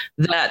too,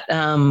 that,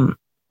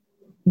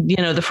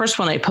 the first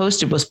one I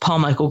posted was Paul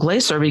Michael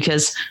Glaser,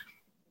 because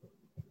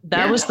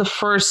that was the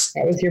first.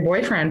 That was your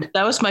boyfriend.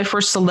 That was my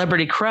first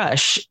celebrity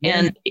crush. Yeah.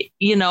 And,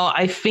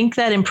 I think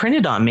that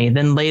imprinted on me.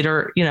 Then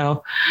later,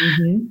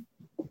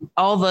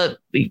 all the,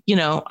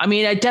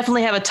 I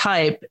definitely have a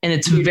type, and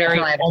it's very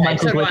Paul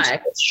Michael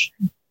Glaser.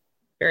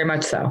 Very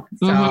much so.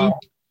 So,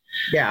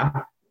 yeah.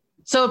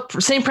 So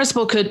same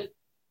principle could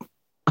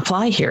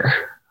apply here.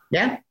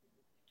 Yeah.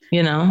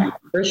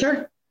 For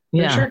sure.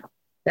 Yeah. For sure.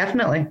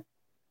 Definitely.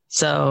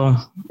 So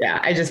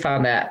yeah, I just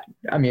found that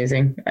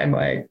amusing. I'm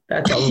like,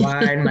 that's a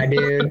line, my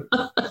dude.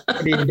 What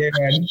are you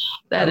doing?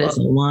 That is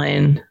a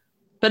line.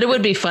 But it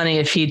would be funny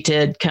if he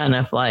did kind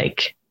of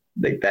like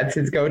that's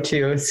his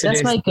go-to.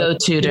 That's my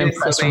go-to to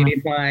impress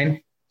women.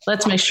 Line.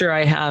 Let's make sure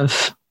I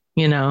have,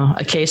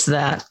 a case of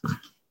that,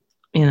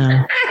 in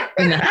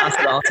the house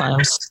at all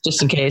times,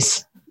 just in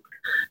case.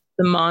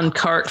 The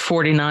Montcart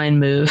 49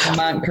 move. The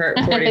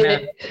Montcart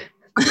 49.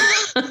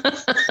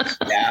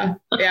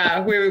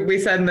 Yeah. We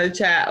said in the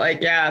chat,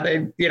 like,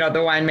 the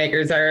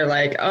winemakers are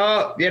like,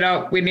 oh,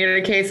 we needed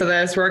a case of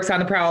this. Rourke's on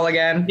the prowl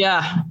again.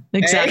 Yeah,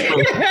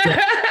 exactly.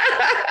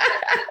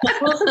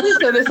 Well, he's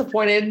so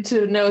disappointed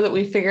to know that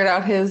we figured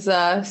out his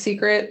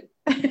secret.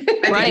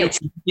 Right.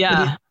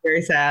 Yeah.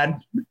 Very sad.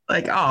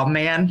 Like, oh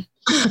man,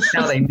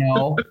 now they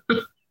know.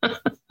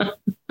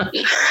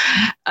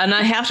 And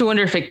I have to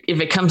wonder if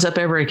it comes up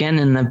ever again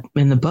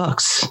in the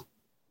books.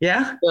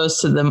 Yeah. It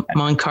goes to the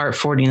Montcart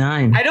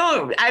 49. I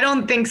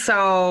don't think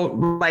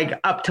so, like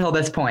up till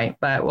this point,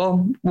 but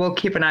we'll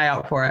keep an eye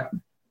out for it.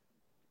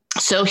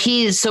 So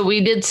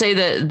we did say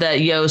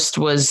that Yost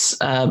was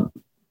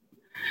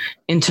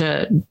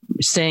into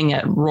staying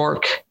at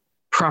Rourke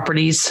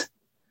Properties.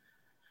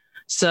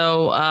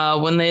 So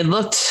when they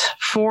looked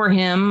for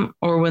him,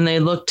 or when they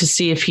looked to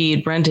see if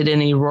he'd rented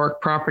any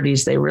Rourke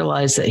properties, they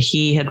realized that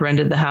he had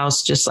rented the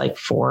house just like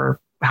 4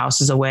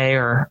 houses away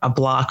or a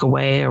block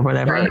away or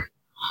whatever. Right.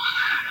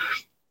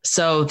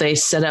 So they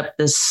set up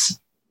this,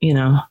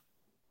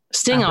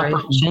 sting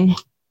operation,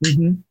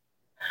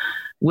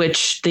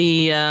 which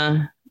the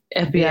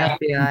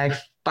FBI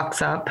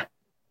fucks up.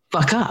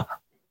 Fuck up.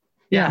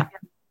 Yeah.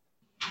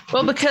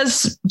 Well,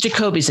 because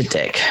Jacoby's a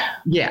dick.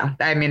 Yeah.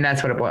 I mean,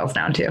 that's what it boils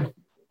down to.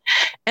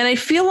 And I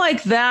feel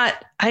like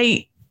that,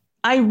 I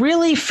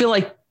really feel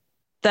like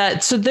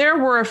that. So there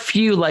were a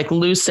few like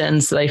loose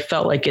ends that I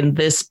felt like in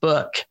this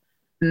book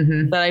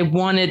that I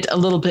wanted a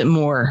little bit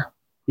more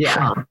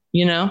from,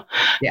 Yeah.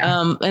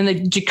 And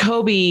the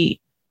Jacoby,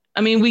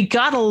 I mean, we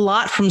got a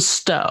lot from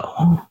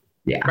Stowe.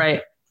 Yeah.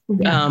 Right.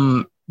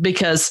 Yeah.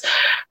 Because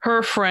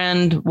her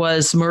friend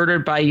was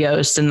murdered by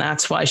Yost, and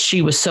that's why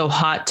she was so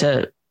hot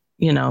to,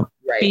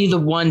 be the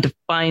one to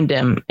find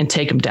him and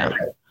take him down.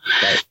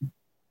 Right.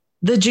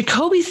 The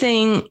Jacoby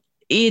thing,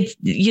 it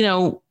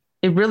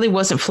really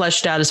wasn't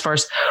fleshed out as far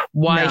as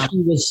why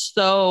he was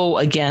so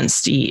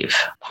against Eve.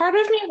 Part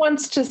of me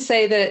wants to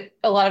say that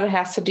a lot of it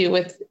has to do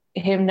with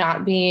him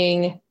not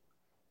being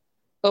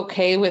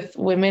okay with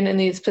women in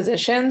these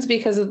positions,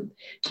 because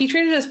he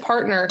treated his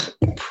partner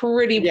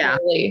pretty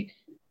poorly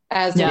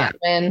as a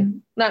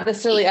woman, not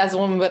necessarily as a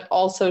woman, but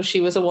also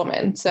she was a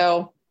woman.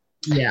 So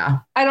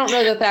I don't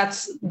know that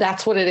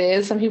that's what it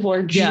is. Some people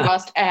are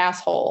just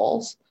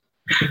assholes.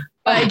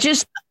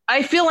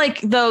 I feel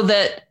like though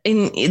that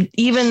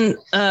even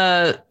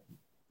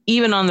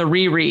on the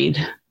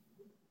reread,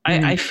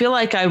 I feel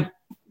like I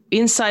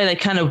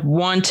kind of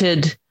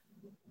wanted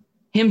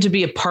him to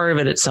be a part of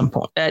it at some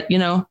point,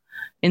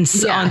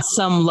 on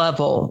some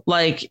level.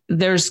 Like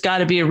there's got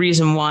to be a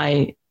reason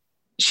why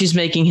she's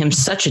making him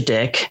such a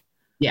dick.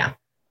 Yeah.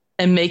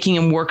 And making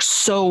him work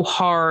so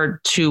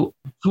hard to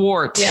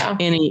thwart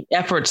any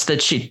efforts that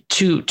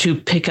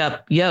to pick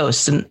up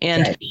Yost.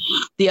 And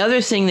the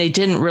other thing they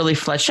didn't really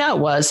flesh out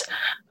was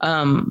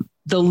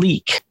the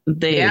leak.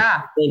 They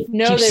really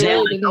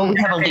didn't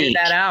have a leak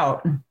that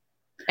out.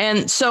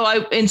 And so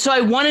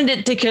I wanted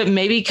it to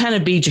maybe kind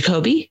of be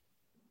Jacoby.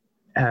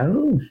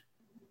 Oh.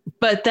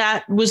 But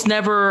that was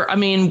never, I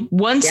mean,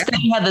 once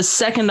they had the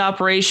second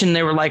operation,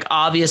 they were like,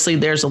 obviously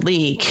there's a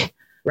leak.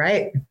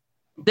 Right.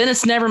 Then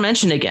it's never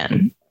mentioned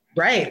again.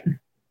 Right.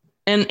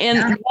 And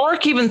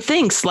Rourke even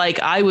thinks like,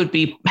 I would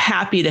be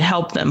happy to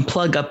help them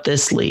plug up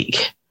this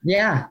leak.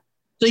 Yeah.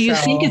 So you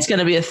think it's going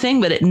to be a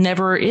thing, but it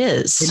never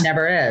is. It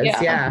never is.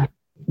 Yeah.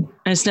 And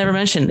it's never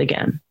mentioned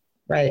again.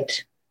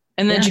 Right.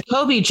 And then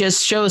Jacoby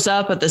just shows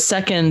up at the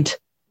second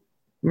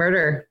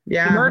murder.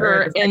 Yeah.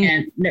 Murder.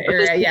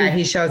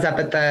 He shows up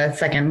at the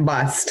second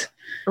bust.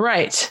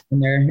 Right.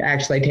 And they're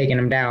actually taking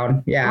him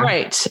down. Yeah.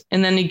 Right.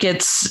 And then he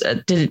gets,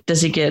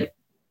 does he get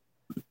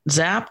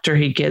zapped, or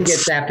he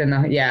gets zapped in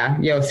the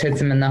Yost hits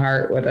him in the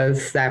heart with a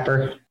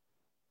zapper.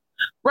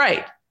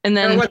 Right. And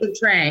then it was a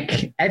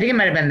trank. I think it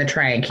might have been the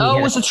trank.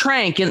 It was a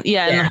trank. In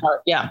the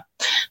heart. Yeah.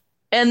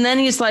 And then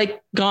he's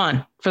like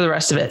gone for the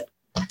rest of it.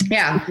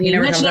 Yeah. He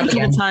mentioned him a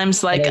couple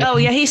times like,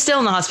 he's still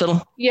in the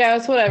hospital. Yeah,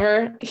 it's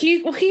whatever.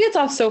 He gets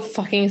off so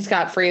fucking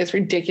scot-free. It's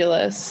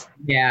ridiculous.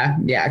 Yeah.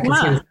 Yeah.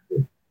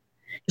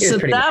 So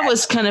that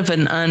was kind of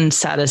an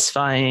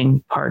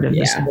unsatisfying part of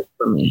this book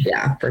for me.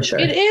 Yeah, for sure.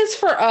 It is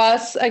for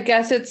us. I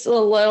guess it's a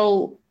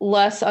little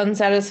less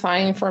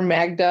unsatisfying for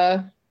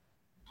Magda,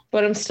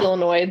 but I'm still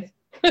annoyed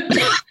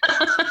because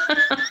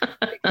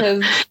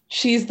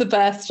she's the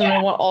best and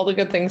I want all the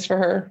good things for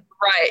her.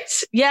 Right.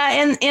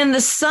 Yeah. And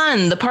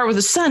the part with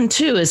the son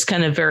too is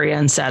kind of very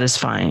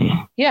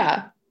unsatisfying.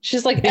 Yeah.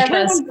 She's like,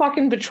 everyone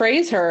fucking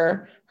betrays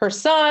her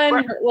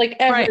son,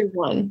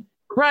 everyone.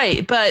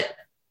 Right. But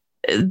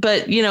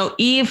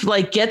Eve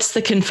like gets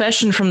the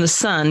confession from the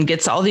son,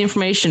 gets all the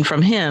information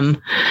from him.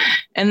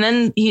 And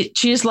then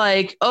she's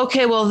like,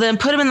 okay, well then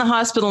put him in the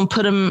hospital and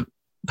put him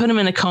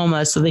in a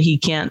coma so that he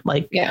can't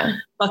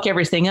fuck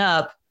everything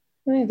up.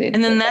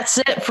 And then that's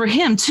it for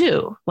him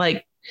too.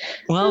 Like,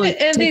 well,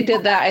 and they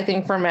did that, I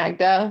think, for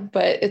Magda,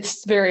 but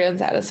it's very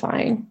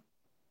unsatisfying.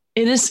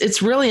 It is.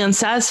 It's really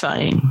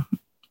unsatisfying,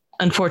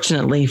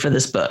 unfortunately, for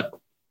this book.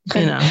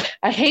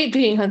 I hate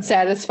being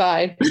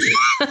unsatisfied.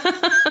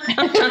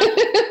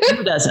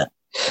 Who doesn't?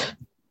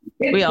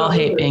 We all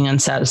hate being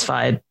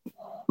unsatisfied.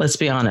 Let's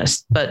be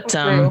honest. But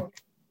so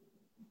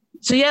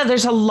yeah,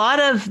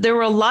 there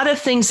were a lot of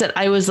things that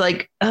I was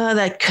like,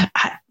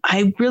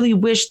 I really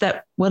wish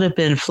that would have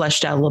been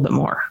fleshed out a little bit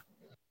more.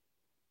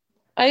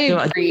 I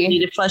agree.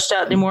 Need it fleshed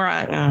out anymore.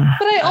 But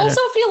I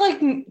also feel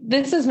like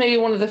this is maybe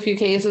one of the few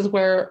cases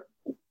where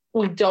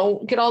we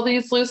don't get all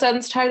these loose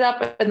ends tied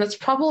up, and that's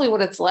probably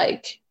what it's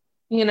like.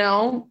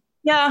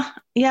 Yeah,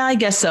 I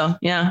guess so.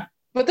 Yeah.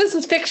 But this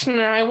is fiction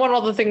and I want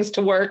all the things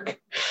to work.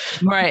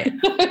 Right.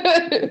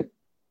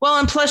 Well,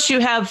 and plus you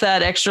have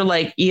that extra,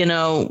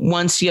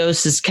 once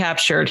Yost is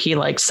captured, he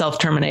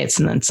self-terminates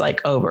and then it's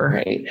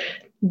over. Right.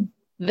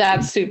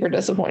 That's super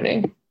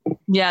disappointing.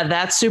 Yeah,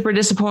 that's super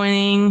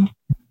disappointing.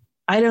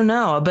 I don't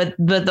know, but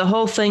the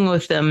whole thing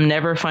with them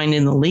never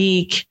finding the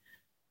leak,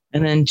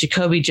 and then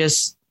Jacoby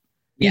just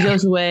he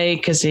goes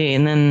away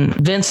and then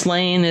Vince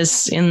Lane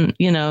is in,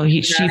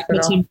 she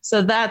puts him.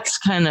 So that's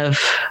kind of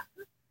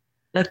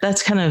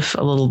that's kind of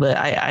a little bit.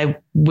 I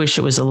wish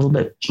it was a little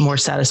bit more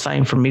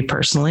satisfying for me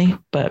personally,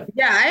 but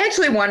yeah, I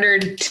actually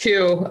wondered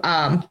too,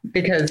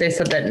 because they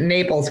said that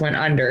Naples went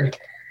under,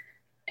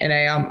 and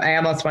I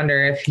almost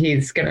wonder if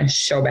he's gonna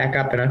show back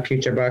up in a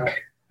future book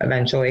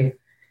eventually.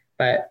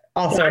 But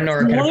also,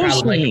 Nora could have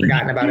probably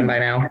forgotten about him by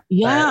now.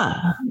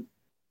 Yeah,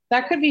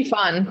 that could be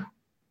fun.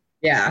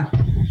 Yeah,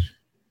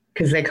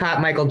 because they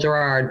caught Michael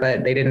Gerard,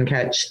 but they didn't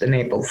catch the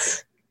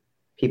Naples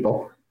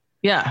people.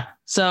 Yeah,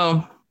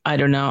 so I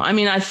don't know. I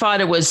mean, I thought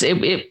it was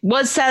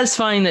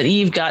satisfying that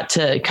Eve got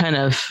to kind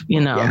of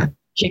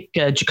kick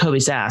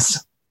Jacoby's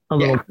ass a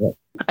little bit.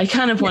 I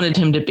kind of wanted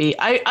him to be.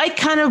 I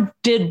kind of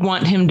did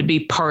want him to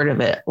be part of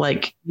it,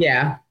 like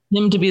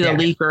him to be the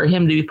leaker,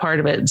 him to be part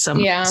of it.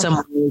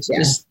 Someone who's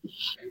just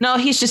no,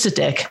 he's just a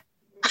dick.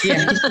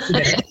 Yeah,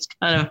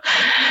 kind of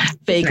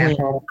vaguely.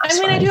 I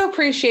mean, I do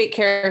appreciate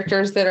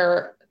characters that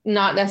are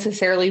not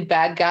necessarily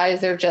bad guys;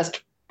 they're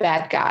just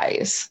bad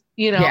guys.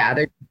 Yeah,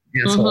 they're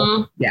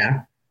asshole.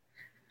 Yeah,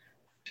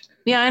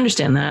 I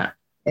understand that.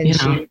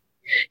 And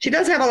she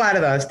does have a lot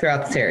of those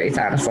throughout the series,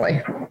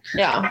 honestly.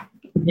 Yeah.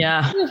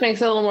 It just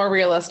makes it a little more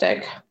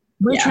realistic.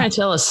 What are you trying to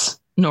tell us,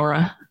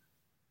 Nora?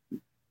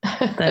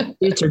 That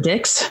dudes are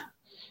dicks?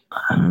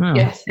 I don't know.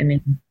 Yes. I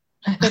mean,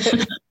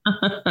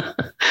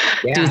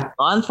 dudes,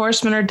 law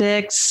enforcement are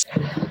dicks.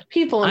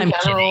 People in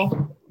general.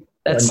 Kidding.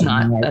 That's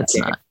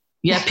not.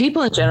 Yeah,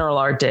 people in general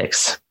are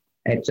dicks.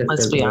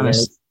 Let's be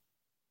honest.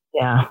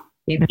 Yeah.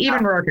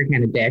 Even Rourke are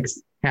kind of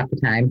dicks half the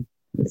time.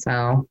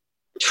 So.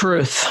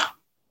 Truth.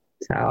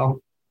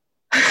 So.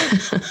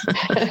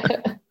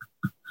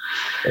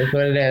 It's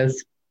what it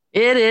is.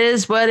 It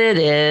is what it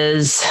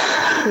is.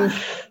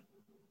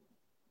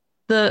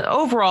 The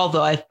overall,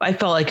 though, I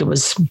felt like it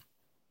was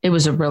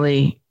a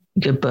really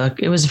good book.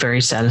 It was very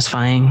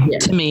satisfying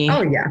to me.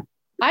 Oh yeah,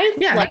 I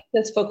like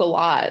this book a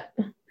lot.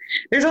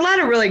 There's a lot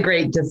of really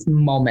great just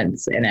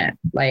moments in it.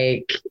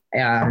 Like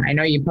I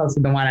know you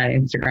posted the one on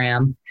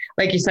Instagram.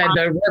 Like you said,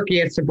 the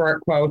rookiest of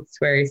Rourke quotes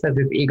where he says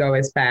his ego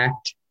is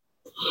fact.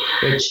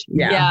 Which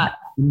that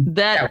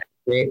was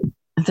great.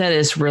 That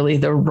is really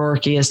the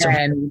Rourkiest.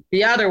 And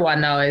the other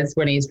one, though, is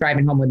when he's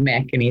driving home with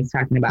Mick and he's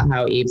talking about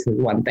how Eve says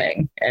one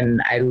thing.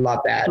 And I love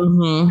that.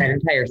 Mm-hmm. That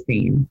entire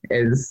scene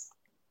is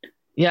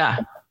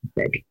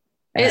big.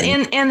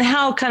 And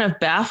how kind of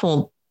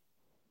baffled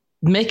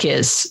Mick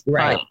is.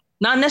 Right.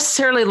 Not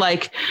necessarily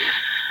like,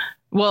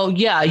 well,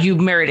 yeah, you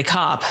married a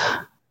cop.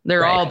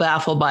 They're all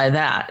baffled by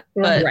that.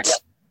 But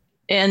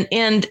and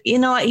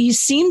he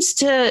seems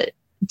to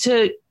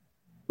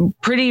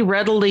pretty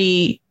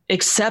readily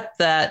accept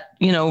that,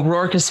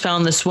 Rourke has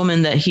found this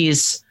woman that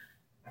he's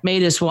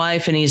made his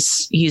wife and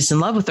he's in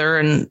love with her.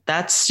 And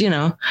that's,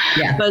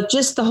 but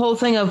just the whole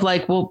thing of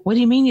like, well, what do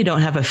you mean you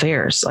don't have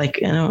affairs?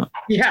 Like, yeah.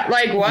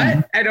 Like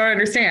what? I don't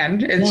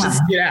understand. It's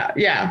just,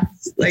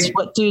 like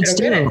what dudes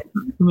do. I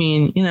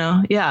mean,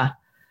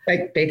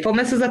 like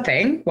faithfulness is a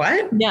thing.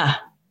 What? Yeah.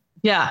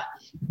 Yeah.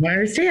 I don't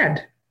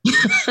understand.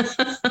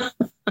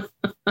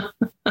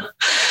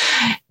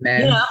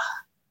 Yeah.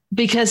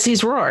 Because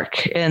he's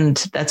Rourke, and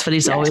that's what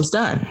he's always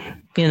done.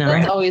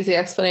 That's always the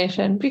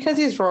explanation. Because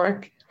he's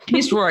Rourke.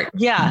 He's Rourke.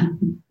 Yeah,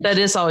 that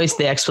is always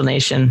the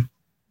explanation.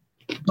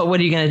 But what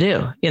are you going to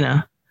do?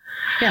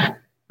 Yeah.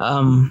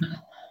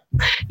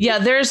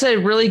 There's a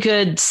really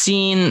good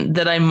scene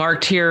that I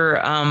marked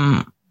here,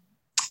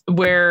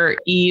 where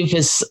Eve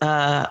is.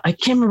 I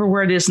can't remember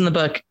where it is in the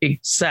book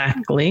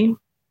exactly.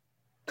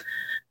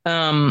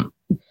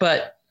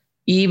 But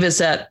Eve is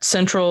at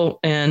Central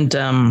and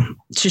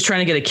she's trying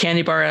to get a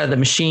candy bar out of the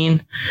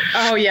machine.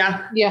 Oh,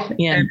 yeah. Yeah.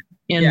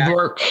 And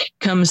Rourke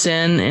comes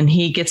in and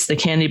he gets the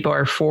candy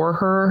bar for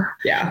her.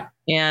 Yeah.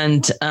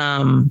 And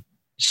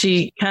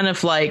she kind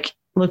of like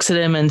looks at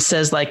him and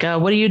says like,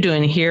 what are you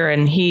doing here?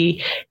 And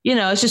he,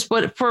 it's just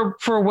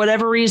for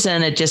whatever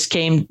reason, it just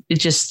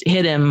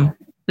hit him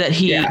that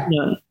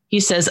he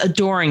says,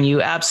 adoring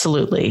you.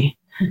 Absolutely.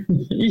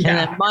 And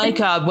then, my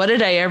God, what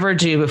did I ever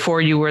do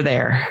before you were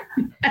there?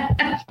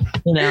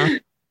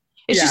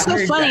 It's just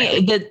so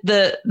funny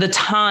that the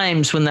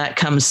times when that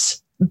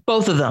comes,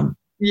 both of them.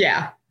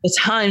 Yeah. The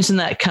times when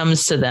that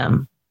comes to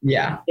them.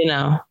 Yeah.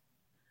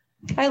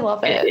 I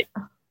love it.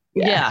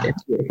 Yeah.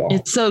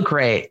 It's so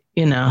great,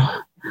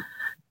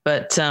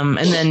 but, and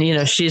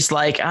then, she's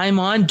like, I'm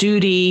on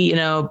duty,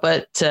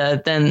 but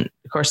then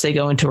of course they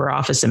go into her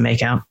office and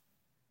make out.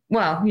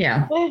 Well,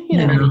 yeah.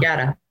 You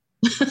gotta.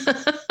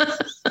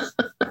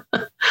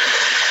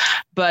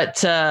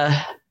 But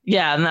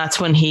and that's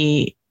when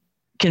he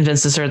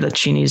convinces her that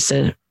she needs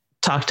to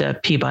talk to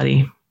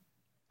Peabody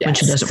when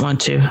she doesn't want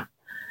to.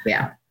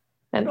 Yeah.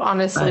 And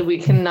honestly, we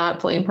cannot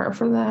blame her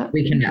for that.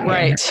 We cannot.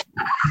 Right.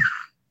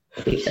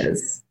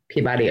 Because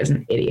Peabody is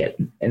an idiot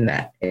in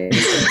that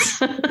instance.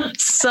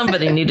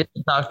 Somebody needed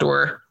to talk to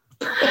her.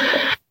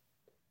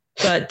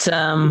 But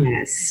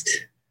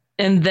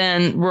And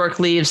then Rourke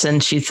leaves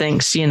and she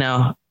thinks,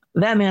 that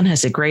man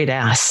has a great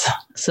ass.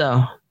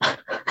 So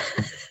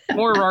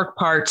more Rourke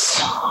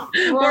parts.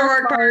 More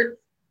Rourke parts.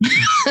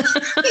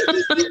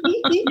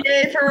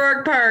 Yay for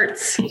Rourke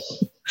parts.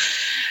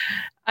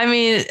 I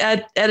mean,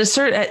 at a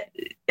certain,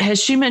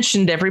 has she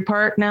mentioned every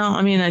part now?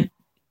 I mean,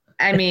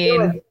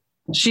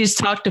 she's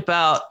talked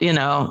about,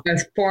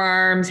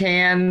 forearms,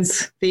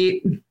 hands,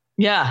 feet.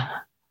 Yeah.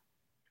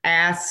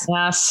 Ass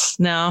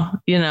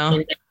now,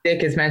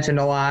 Dick is mentioned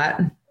a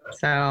lot.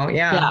 So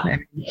yeah.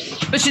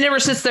 But she never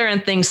sits there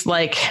and thinks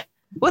like,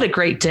 what a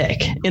great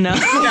dick, No,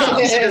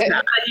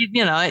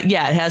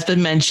 it has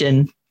been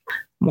mentioned.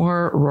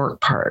 More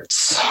Rourke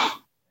parts.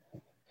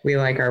 We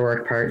like our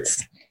Rourke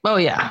parts. Oh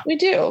yeah. We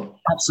do.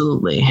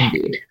 Absolutely.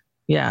 Indeed.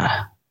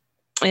 Yeah.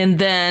 And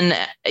then,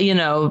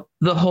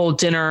 the whole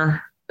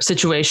dinner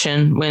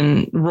situation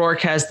when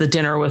Rourke has the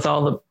dinner with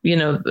all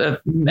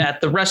the, at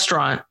the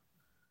restaurant.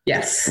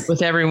 Yes.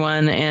 With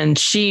everyone. And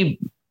she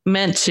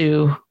meant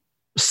to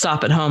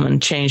stop at home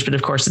and change, but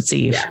of course it's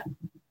Eve. Yeah.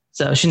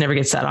 So she never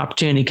gets that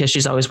opportunity because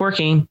she's always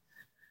working.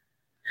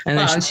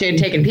 And she had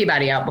taken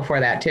Peabody out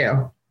before that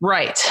too.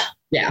 Right.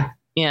 Yeah.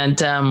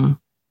 And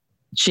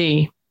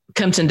she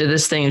comes into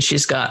this thing and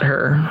she's got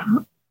her,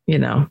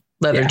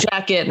 leather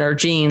jacket and her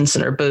jeans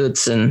and her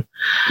boots and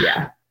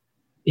Yeah.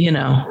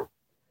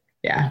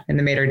 And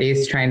the maitre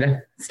d's trying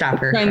to stop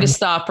her.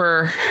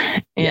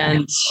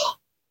 And,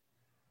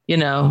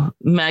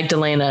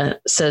 Magdalena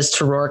says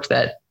to Rourke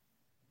that,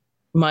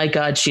 my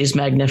God, she's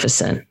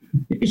magnificent.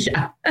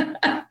 Yeah.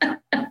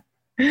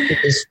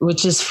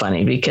 which is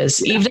funny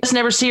because Eve doesn't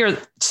ever see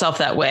herself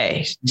that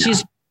way. No.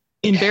 She's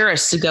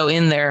embarrassed to go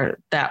in there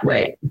that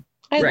way.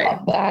 I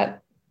love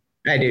that.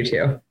 I do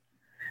too.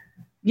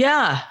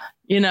 Yeah.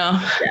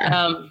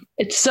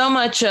 It's so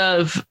much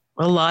of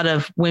a lot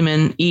of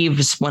women.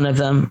 Eve's one of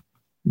them.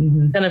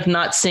 Mm-hmm. Kind of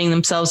not seeing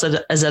themselves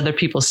as other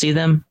people see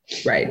them.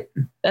 Right.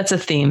 That's a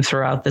theme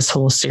throughout this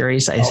whole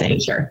series, I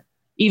think. For sure.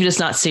 Eve does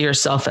not see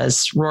herself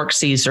as Rourke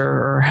sees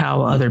her or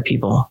how other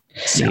people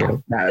see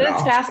her.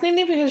 It's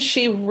fascinating because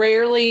she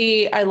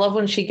rarely, I love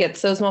when she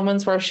gets those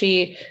moments where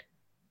she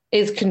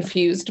is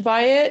confused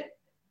by it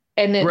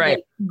and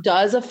it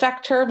does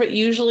affect her, but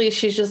usually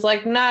she's just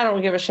like, nah, I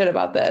don't give a shit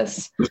about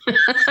this.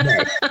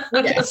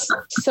 Which is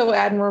so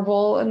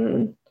admirable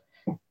and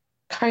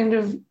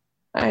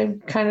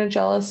I'm kind of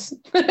jealous.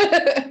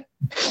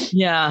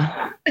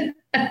 Yeah.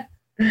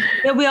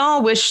 Yeah, we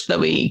all wish that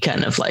we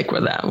kind of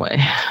were that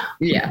way.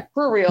 Yeah,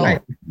 for real.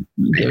 Right.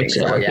 Give a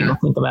shit what people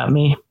think about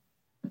me.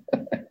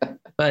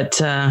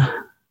 But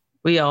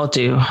we all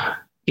do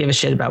give a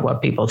shit about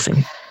what people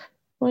think.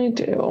 We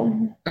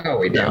do. Oh,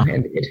 we do,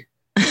 indeed.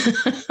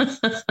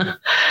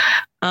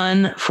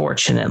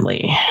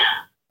 Unfortunately.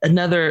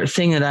 Another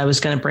thing that I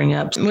was going to bring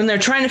up, when they're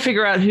trying to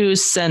figure out who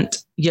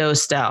sent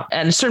Yost out,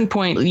 at a certain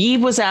point,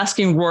 Eve was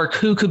asking Rourke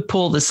who could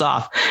pull this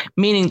off,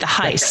 meaning the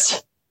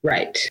heist.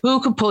 Right.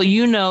 Who could pull,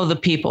 the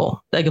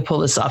people that could pull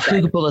this off,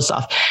 who could pull this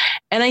off.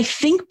 And I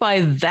think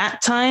by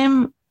that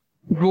time,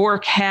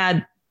 Rourke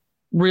had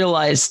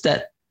realized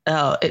that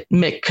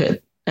Mick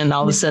could, and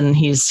all of a sudden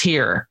he's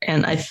here.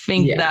 And I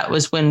think that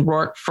was when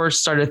Rourke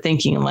first started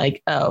thinking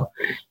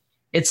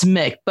it's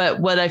Mick. But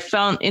what I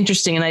found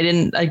interesting, and I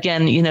didn't,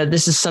 again,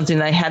 this is something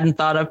that I hadn't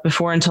thought of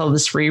before until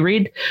this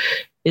reread,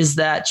 is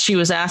that she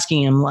was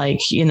asking him who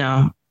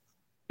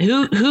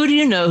do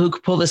you know who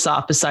could pull this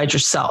off besides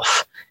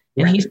yourself?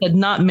 And he said,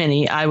 not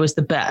many. I was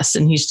the best.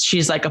 And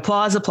she's like,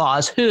 applause,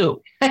 applause.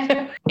 Who?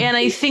 And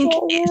I think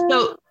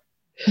so.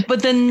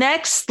 But the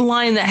next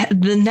thing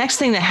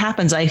that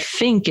happens, I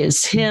think,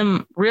 is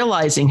him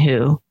realizing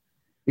who.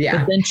 Yeah.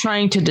 But then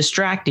trying to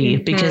distract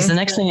Eve, because the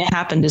next thing that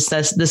happened is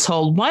this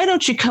whole, why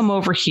don't you come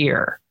over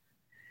here?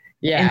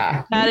 Yeah.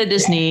 And patted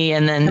his knee.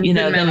 And then,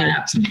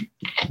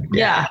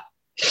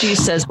 she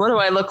says, what do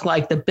I look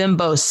like? The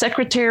bimbo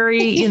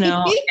secretary,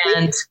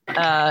 and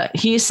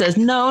he says,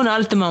 no,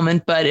 not at the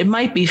moment, but it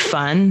might be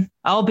fun.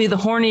 I'll be the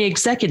horny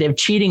executive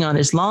cheating on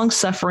his long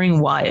suffering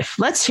wife.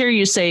 Let's hear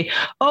you say,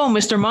 oh,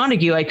 Mr.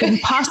 Montague, I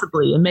couldn't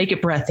possibly, and make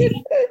it breathy.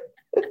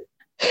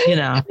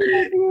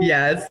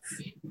 Yes.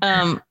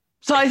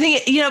 So I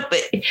think,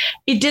 it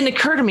didn't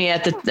occur to me I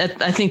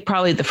think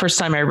probably the first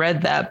time I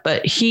read that,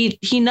 but he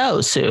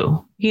knows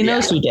who. He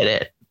knows who did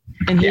it.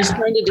 And he's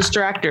trying to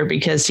distract her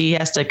because he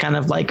has to kind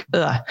of I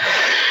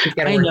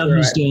know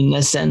who's doing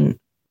this.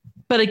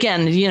 But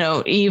again,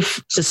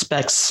 Eve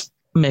suspects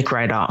Mick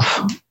right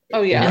off.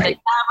 Oh, yeah. And they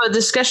have a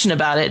discussion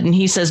about it. And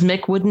he says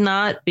Mick would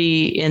not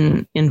be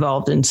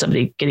involved in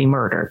somebody getting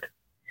murdered.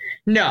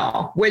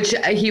 No, which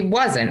he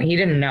wasn't. He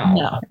didn't know.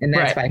 No, and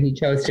that's why he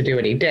chose to do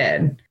what he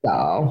did.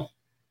 So,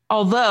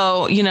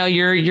 although,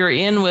 you're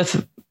in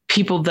with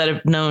people that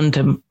have known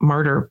to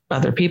murder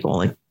other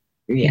people.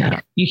 You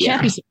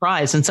can't be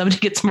surprised when somebody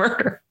gets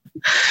murdered.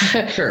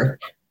 Sure.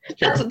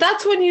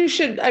 That's when you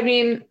should. I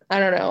mean, I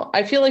don't know.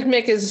 I feel like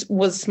Mick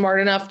was smart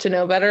enough to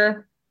know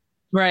better.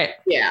 Right.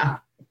 Yeah.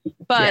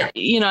 But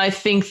I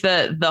think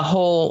that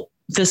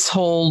this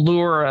whole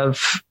lure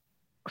of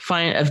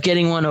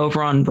getting one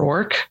over on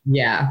Rourke.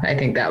 Yeah, I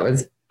think that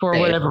was for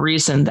whatever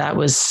reason, that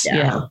was,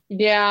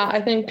 Yeah, I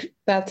think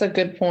that's a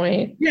good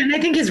point. Yeah, and I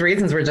think his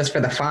reasons were just for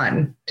the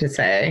fun to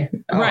say,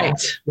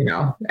 right. You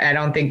know, I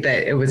don't think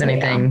that it was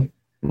anything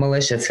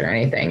malicious or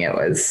anything. It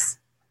was,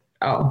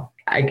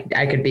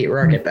 I could beat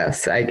Rourke at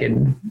this. I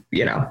could,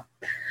 you know,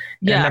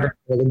 never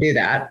really do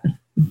that.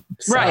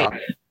 So,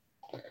 right.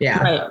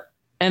 Yeah. Right.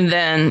 And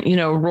then, you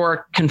know,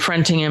 Rourke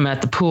confronting him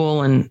at the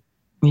pool and,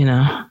 you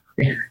know,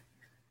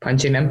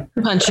 punching him.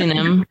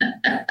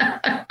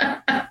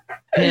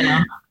 You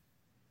know,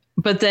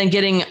 but then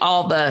getting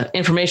all the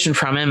information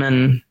from him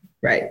and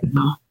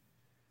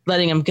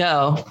letting him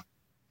go.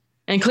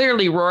 And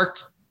clearly Rourke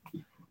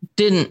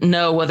didn't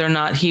know whether or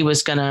not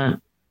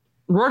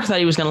Rourke thought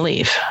he was going to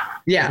leave.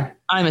 Yeah.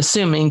 I'm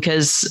assuming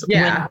because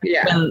when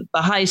the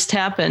heist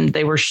happened,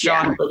 they were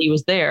shocked that he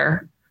was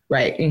there.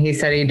 Right. And he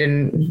said he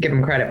didn't give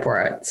him credit for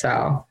it.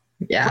 So,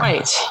 yeah.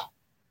 Right.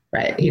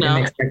 He didn't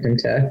expect him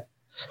to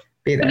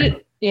be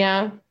there.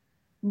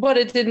 But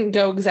it didn't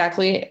go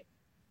exactly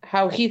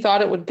how he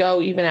thought it would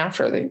go even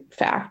after the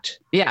fact.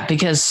 Yeah,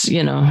 because,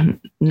 you know,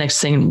 next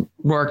thing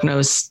Rourke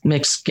knows,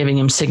 Mick's giving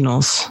him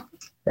signals.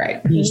 Right.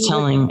 He's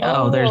telling,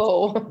 there's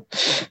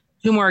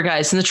 2 more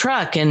guys in the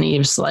truck. And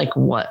Eve's like,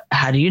 what?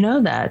 How do you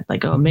know that?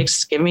 Like,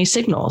 Mick's giving me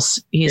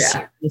signals. He's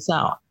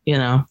out, you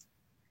know?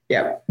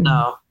 Yep.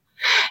 So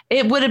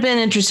it would have been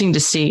interesting to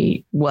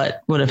see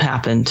what would have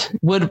happened.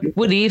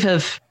 Would Eve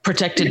have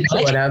protected Mick?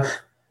 She would have.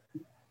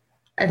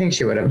 I think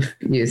she would have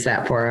used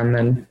that for him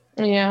and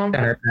done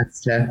her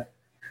best to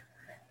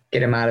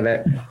get him out of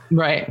it.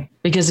 Right.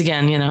 Because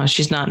again, you know,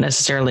 she's not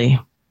necessarily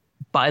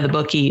by the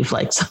book Eve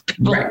like some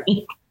people. Right.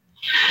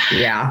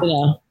 Yeah.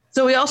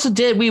 So we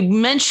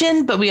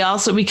mentioned, but we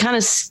kind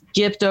of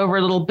skipped over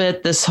a little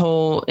bit this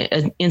whole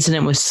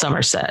incident with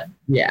Somerset.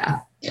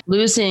 Yeah.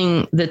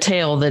 Losing the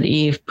tail that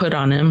Eve put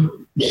on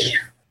him. Yeah.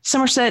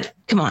 Somerset,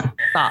 come on,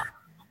 stop.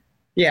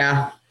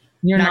 Yeah.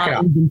 You're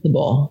not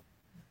invincible.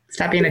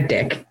 Stop being a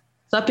dick.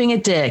 Stop being a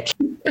dick.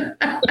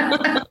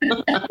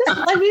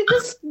 I mean,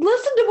 just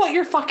listen to what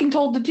you're fucking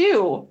told to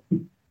do.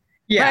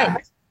 Yeah.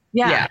 Right.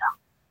 Yeah.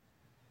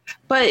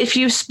 But if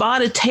you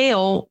spot a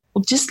tail,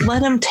 just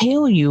let him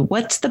tail you.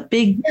 What's the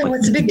big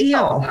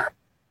deal?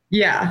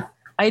 Yeah.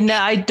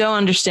 I don't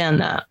understand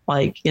that.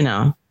 Like, you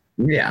know.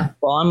 Yeah.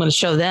 Well, I'm going to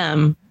show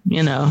them,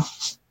 you know.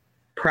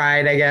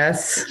 Pride, I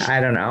guess. I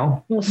don't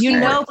know. You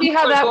know, see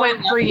how that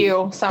went for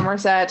you,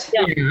 Somerset.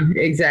 Yeah,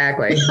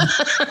 exactly.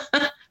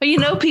 But you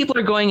know, people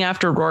are going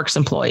after Rourke's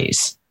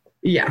employees.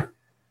 Yeah.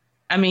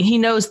 I mean, he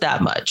knows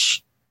that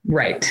much.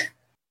 Right.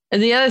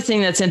 And the other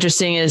thing that's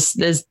interesting is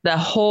the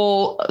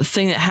whole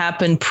thing that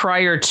happened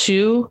prior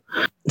to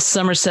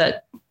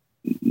Somerset,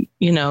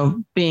 you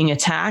know, being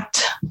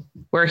attacked,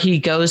 where he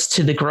goes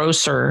to the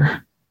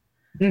grocer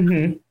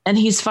and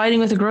he's fighting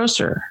with the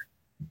grocer.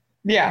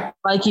 Yeah.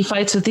 Like he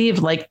fights with Eve.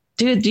 Like,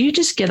 dude, do you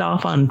just get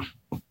off on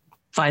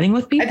fighting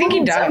with people? I think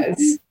he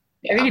does.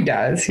 I think he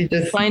does. He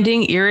just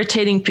finding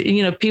irritating,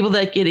 you know, people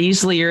that get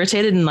easily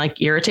irritated and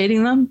like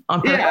irritating them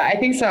on purpose. Yeah, I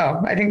think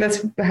so. I think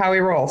that's how he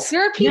rolls.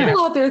 There are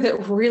people out there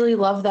that really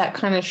love that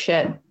kind of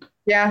shit.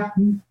 Yeah.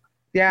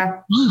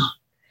 Yeah.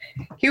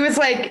 He was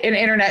like an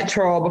internet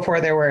troll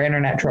before there were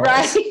internet trolls.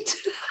 Right.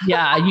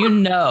 Yeah, you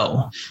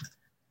know.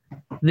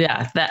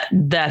 Yeah,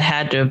 that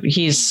had to.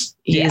 He's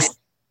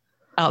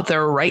out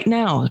there right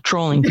now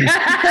trolling people.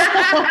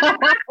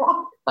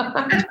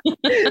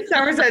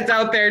 Somerset's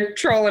out there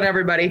trolling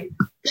everybody.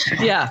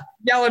 Yeah.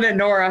 Yelling at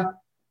Nora.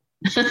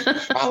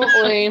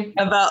 Probably.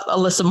 About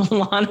Alyssa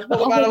Milano.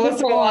 About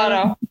Alyssa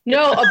Milano.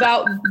 No,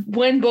 about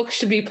when books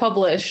should be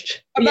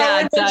published.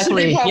 Yeah,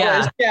 exactly.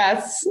 Yeah.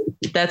 Yes.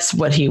 That's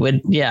what he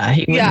would. Yeah,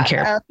 he wouldn't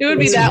care. It would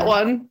be that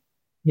one.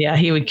 Yeah,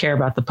 he would care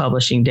about the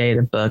publishing date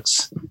of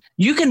books.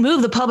 You can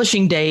move the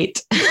publishing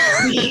date.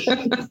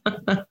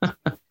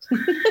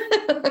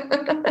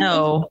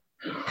 No.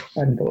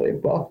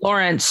 Unbelievable.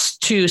 Lawrence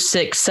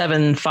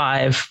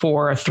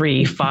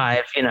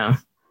 2675435, you know.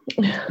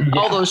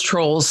 All those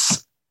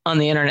trolls on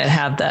the internet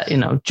have that, you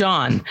know.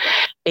 John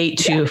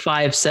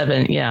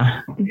 8257,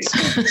 yeah. This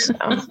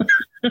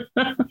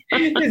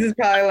is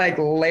probably like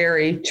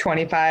Larry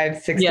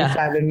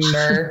 2567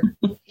 or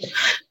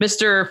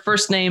Mr.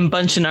 First Name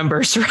Bunch of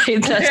Numbers,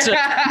 right? That's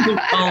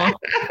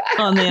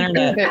on the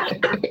internet.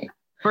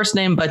 First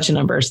Name Bunch of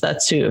Numbers,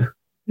 that's who,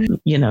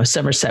 you know,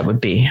 Somerset would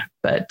be.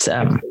 But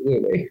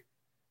absolutely.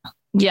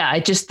 Yeah, I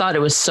just thought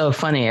it was so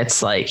funny.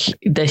 It's like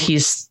that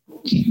he's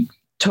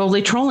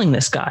totally trolling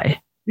this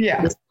guy.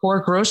 Yeah. This poor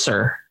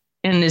grocer.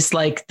 And it's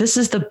like, this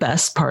is the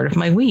best part of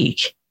my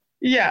week.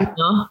 Yeah. You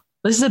know?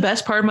 This is the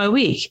best part of my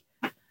week.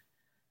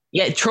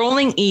 Yeah,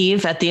 trolling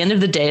Eve at the end of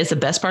the day is the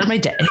best part of my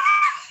day.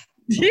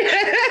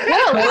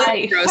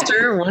 Yeah.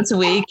 Grocer once a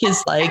week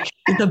is like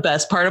the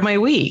best part of my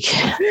week.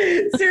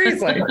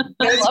 Seriously.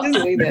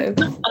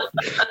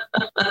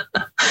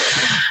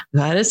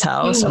 That is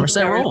how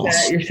Somerset rolls.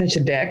 You're such a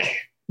dick.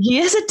 He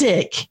is a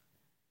dick.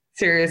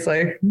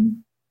 Seriously.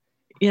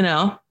 You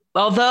know,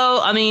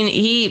 although, I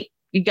mean,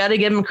 you got to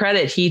give him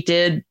credit. He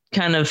didn't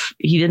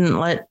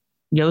let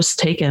Yost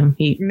take him.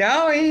 He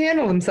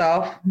handled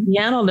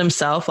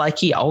himself like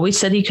he always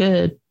said he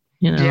could,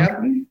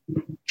 Yep.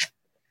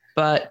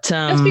 But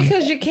just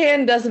because you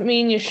can doesn't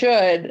mean you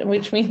should,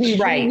 which means you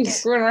shouldn't be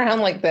screwing around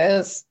like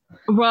this.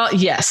 Well,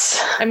 yes.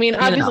 I mean,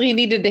 obviously he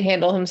needed to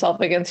handle himself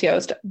against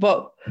Yost,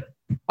 but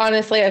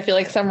honestly, I feel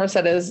like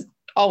Somerset is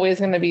always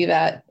going to be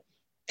that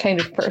kind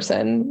of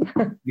person.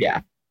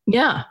 Yeah.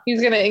 Yeah.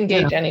 He's going to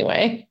engage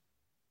anyway.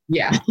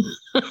 Yeah.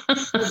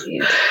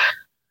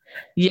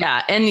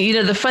 Yeah. And,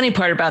 the funny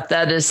part about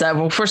that is that,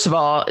 well, first of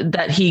all,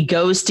 that he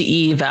goes to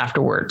Eve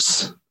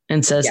afterwards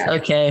and says,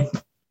 okay,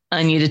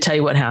 I need to tell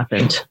you what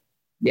happened.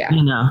 Yeah.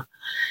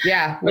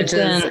 Yeah. Which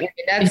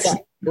that's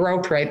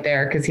growth right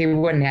there, because he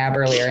wouldn't have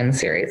earlier in the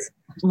series.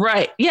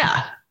 Right.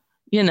 Yeah.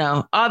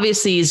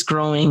 Obviously he's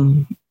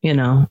growing,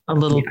 a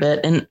little bit.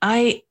 And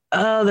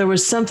there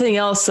was something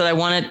else that I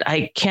wanted.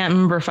 I can't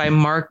remember if I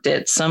marked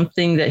it.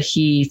 Something that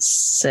he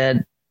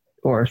said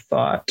or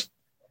thought.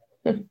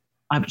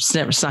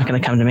 It's not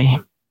going to come to me.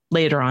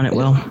 Later on, it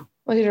will.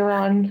 Later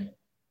on.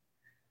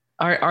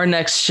 Our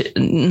next,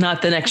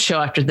 not the next show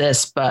after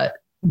this, but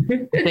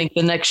I think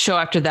the next show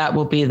after that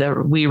will be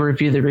we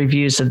review the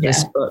reviews of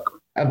this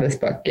book.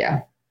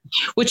 Yeah.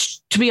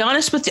 Which, to be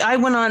honest with you, I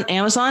went on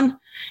Amazon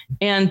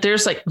and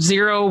there's like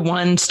 0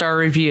 1-star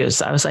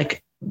reviews. I was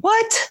like,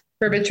 what?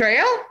 For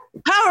Betrayal?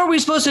 How are we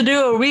supposed to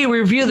do we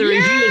review the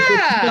reviews with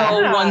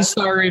no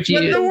 1-star reviews?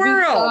 What in the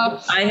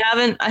world? I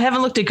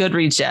haven't looked at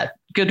Goodreads yet.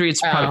 Goodreads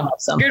probably have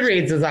some.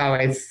 Goodreads is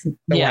always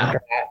the one for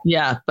that.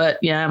 Yeah,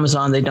 but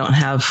Amazon, they don't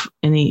have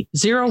any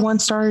 0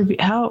 1-star review.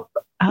 How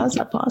is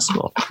that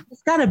possible?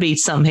 There's got to be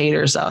some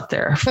haters out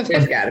there.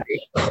 There's got to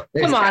be.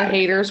 Come on,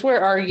 haters,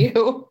 where are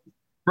you?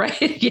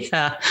 Right?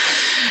 Yeah.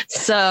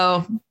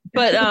 So,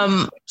 but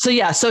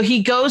so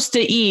he goes to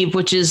Eve,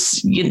 which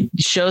is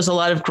shows a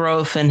lot of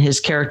growth in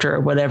his character or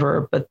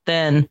whatever. But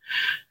then,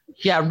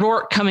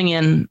 Rourke coming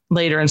in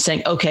later and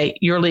saying, "Okay,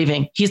 you're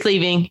leaving. He's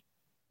leaving.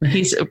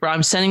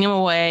 I'm sending him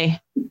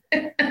away."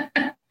 And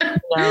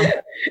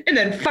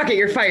then fuck it,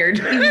 you're fired.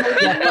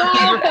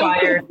 You're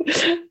fired.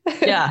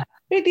 Yeah.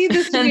 I need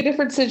this to be a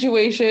different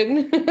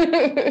situation.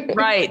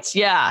 Right.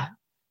 Yeah.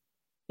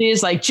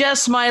 He's like,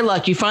 just my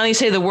luck. You finally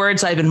say the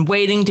words I've been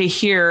waiting to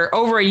hear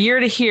over a year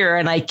to hear,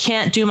 and I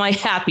can't do my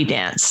happy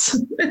dance.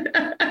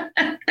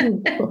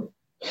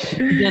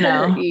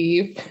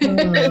 Eve.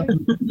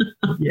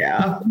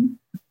 Yeah.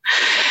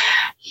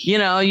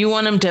 You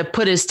want him to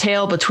put his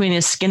tail between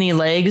his skinny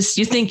legs.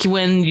 You think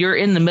when you're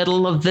in the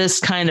middle of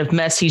this kind of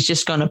mess, he's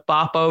just going to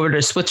bop over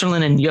to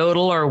Switzerland and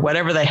yodel or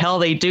whatever the hell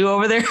they do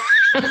over there?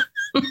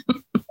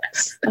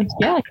 Like,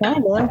 yeah, kind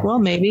of. Well,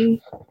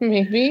 maybe.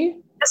 Maybe. He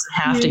doesn't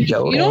have to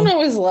yodel. You don't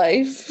know his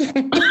life.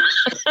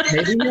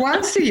 Maybe he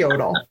wants to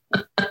yodel.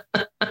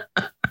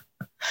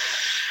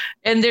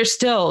 And they're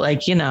still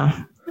like,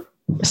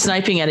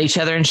 sniping at each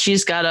other. And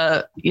she's got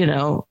to,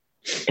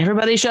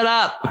 everybody shut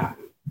up.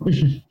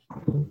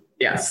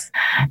 Yes.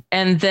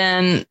 And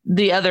then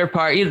the other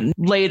part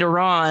later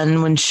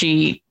on, when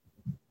she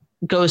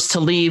goes to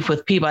leave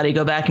with Peabody,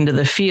 go back into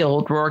the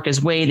field, Rourke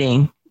is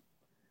waiting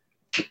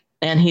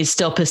and he's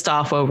still pissed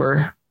off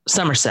over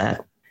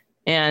Somerset.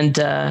 And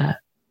I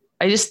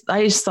just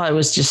thought it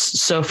was just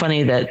so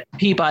funny that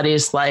Peabody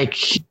is like,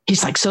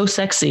 he's like so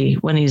sexy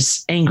when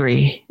he's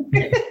angry.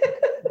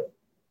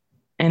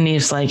 And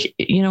he's like,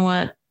 you know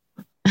what?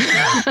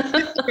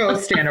 Go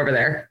stand over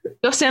there.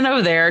 Go stand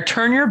over there.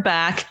 Turn your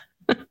back.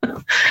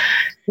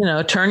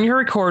 Turn your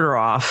recorder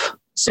off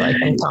so I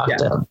can talk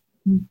to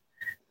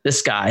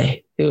this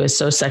guy who is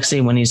so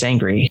sexy when he's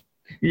angry.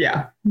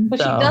 Yeah. But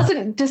she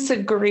doesn't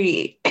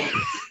disagree.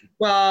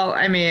 Well,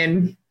 I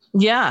mean.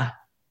 Yeah.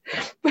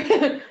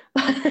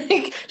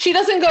 Like, she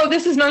doesn't go,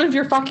 this is none of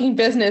your fucking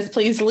business.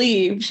 Please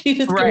leave. She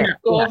just goes,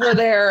 go over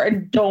there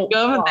and don't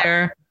go over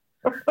there.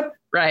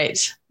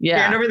 Right. Yeah.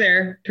 Stand over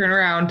there. Turn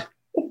around.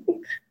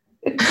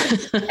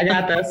 I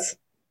got this.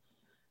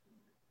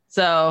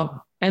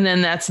 So, and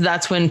then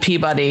that's when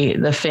Peabody,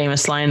 the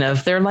famous line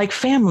of, they're like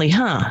family,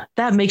 huh?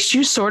 That makes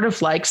you sort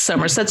of like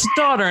Somerset's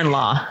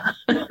daughter-in-law.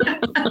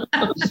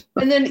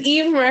 And then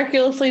Eve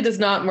miraculously does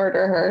not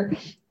murder her.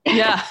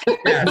 Yeah.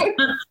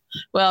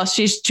 Well,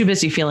 she's too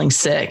busy feeling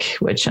sick,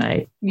 which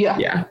it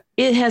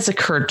has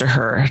occurred to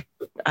her.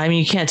 I mean,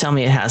 you can't tell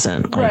me it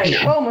hasn't. Right.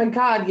 Oh my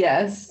God,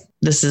 yes.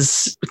 This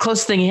is the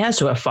closest thing he has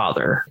to a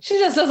father. She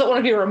just doesn't want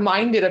to be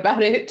reminded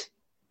about it.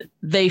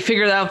 They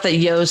figured out that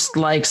Yost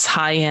likes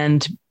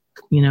high-end,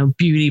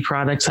 beauty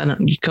products.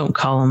 You don't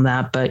call them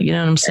that, but you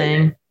know what I'm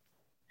saying?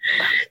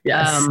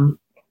 Yes.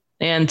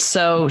 And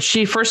so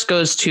she first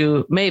goes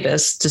to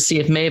Mavis to see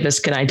if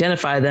Mavis can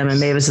identify them. And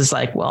Mavis is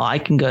like, well, I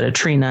can go to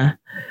Trina.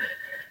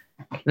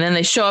 And then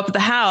they show up at the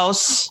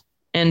house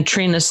and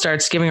Trina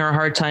starts giving her a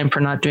hard time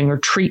for not doing her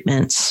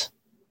treatments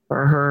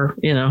or her,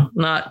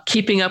 not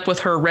keeping up with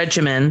her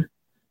regimen,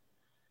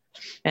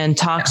 and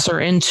talks her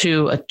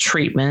into a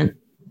treatment.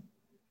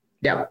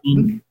 Yep.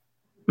 And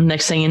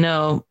next thing you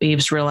know,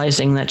 Eve's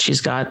realizing that she's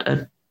got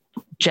a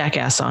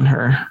jackass on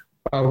her.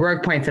 Oh,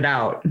 Rourke points it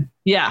out.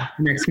 Yeah.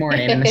 Next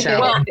morning in the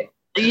shower. Well,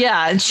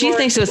 Yeah, and she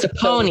thinks it was a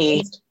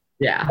pony.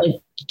 Yeah. Like,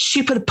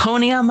 she put a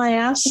pony on my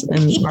ass,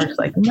 and Mark's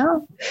like,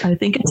 no, I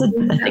think it's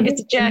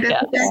a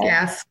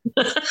jackass.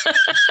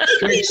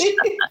 Which,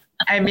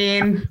 I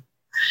mean,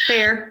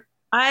 fair.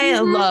 I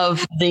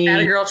love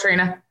Atta girl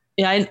Trina.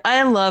 Yeah,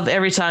 I love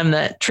every time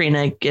that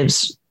Trina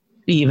gives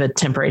Eve a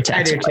temporary tattoo.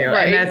 I do too.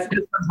 Right. And this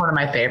one's one of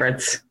my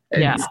favorites.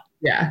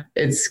 Yeah,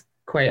 it's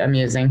quite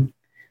amusing.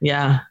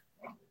 Yeah.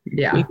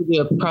 We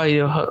could probably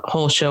do a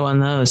whole show on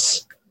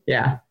those.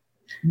 Yeah.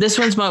 This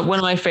one's one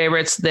of my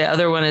favorites. The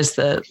other one is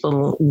the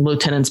little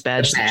lieutenant's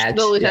badge. The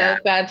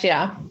lieutenant's badge,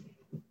 yeah.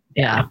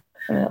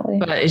 Definitely.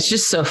 But it's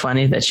just so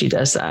funny that she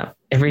does that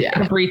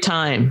every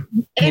time.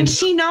 And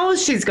she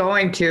knows she's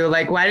going to.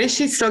 Like, why does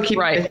she still keep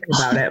thinking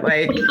about it?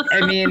 Like,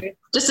 I mean,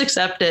 just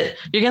accept it.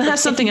 You're gonna have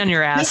something on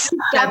your ass.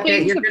 Stop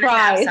being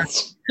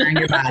surprised. On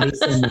your body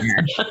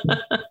somewhere.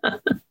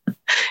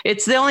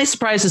 It's the only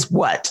surprise is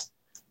what?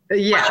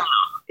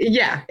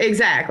 Yeah,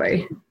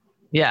 exactly.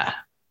 Yeah.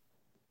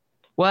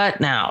 What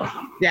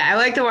now? Yeah, I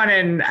like the one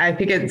in, I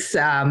think it's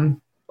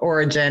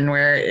Origin,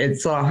 where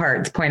it's little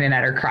hearts pointing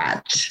at her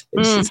crotch.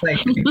 And she's like,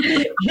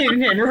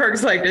 and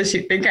Rourke's like, does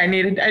she think I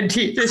need does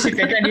she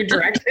think I need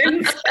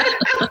directions?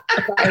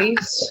 Right.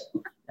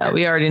 Yeah,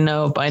 we already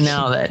know by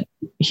now that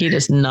he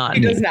does not.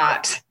 He does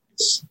not.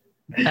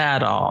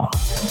 At all.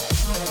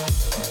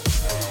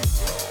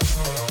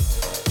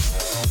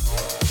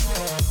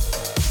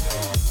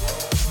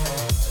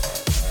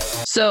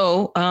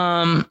 So,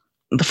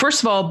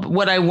 first of all,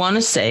 what I want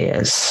to say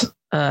is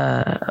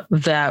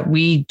that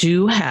we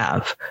do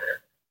have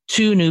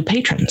 2 new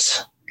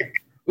patrons.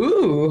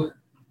 Ooh.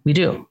 We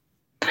do.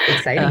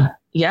 Exciting.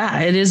 Yeah,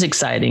 it is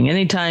exciting.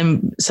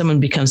 Anytime someone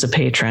becomes a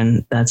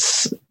patron,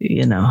 that's,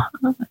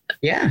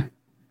 Yeah,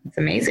 it's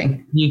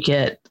amazing. You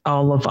get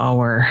all of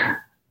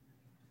our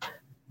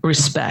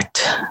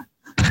respect.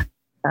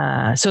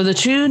 So the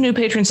 2 new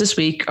patrons this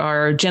week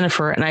are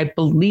Jennifer, and I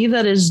believe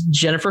that is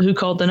Jennifer who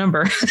called the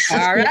number.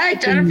 All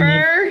right,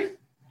 Jennifer.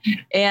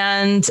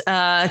 And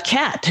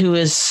Kat, who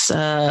is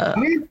a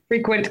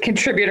frequent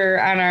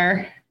contributor on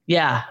our.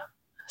 Yeah.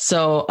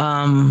 So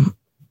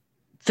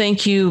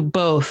thank you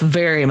both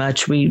very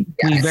much. We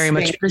very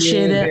much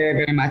appreciate it.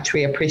 Very, very much.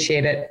 We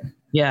appreciate it.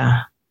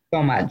 Yeah.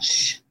 So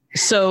much.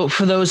 So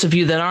for those of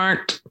you that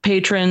aren't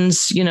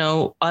patrons,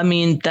 I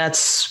mean,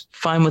 that's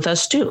fine with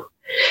us too.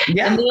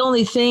 Yeah. And the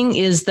only thing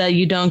is that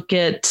you don't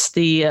get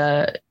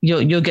the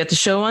you'll get the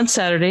show on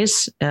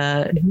Saturdays.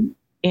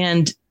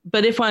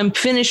 But if I'm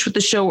finished with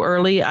the show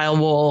early, I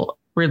will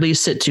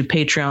release it to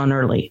Patreon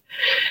early.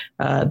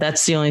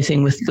 That's the only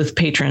thing with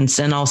patrons.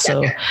 And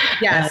also,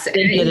 yes,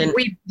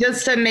 we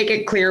just to make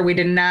it clear, we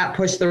did not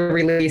push the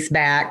release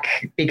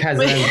back because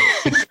of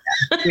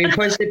we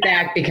pushed it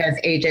back because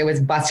AJ was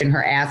busting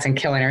her ass and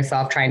killing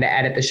herself trying to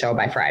edit the show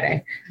by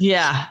Friday.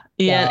 Yeah.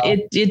 Yeah, so,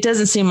 it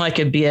doesn't seem like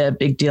it'd be a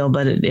big deal,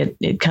 but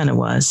it kind of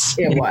was.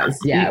 It was.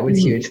 Yeah, it was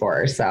huge for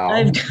her.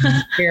 So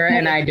Kara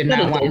and I did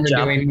not want her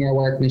doing more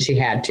work than she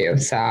had to.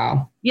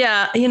 So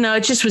yeah,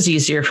 it just was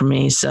easier for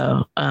me.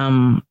 So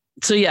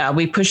yeah,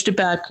 we pushed it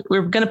back.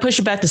 We're going to push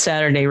it back to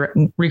Saturday,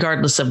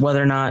 regardless of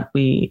whether or not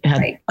we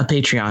had a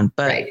Patreon.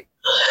 But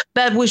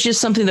that was just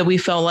something that we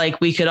felt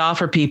like we could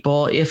offer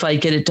people if I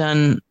get it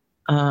done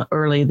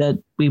early, that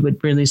we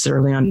would release it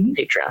early on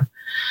Patreon.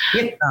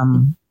 Yep.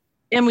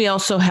 And we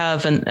also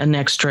have an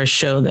extra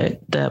show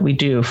that we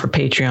do for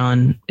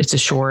Patreon. It's a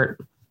short.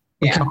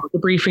 We call it the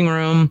briefing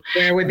room.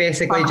 Where we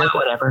basically just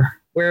whatever.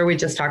 Where we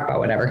just talk about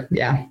whatever.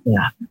 Yeah.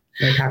 Yeah.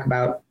 We talk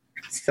about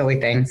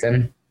silly things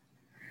and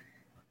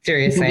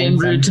serious people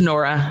things. Being rude to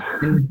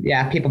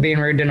Nora. People being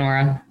rude to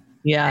Nora.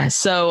 Yeah.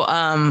 So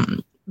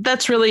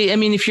that's really, I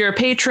mean, if you're a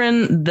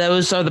patron,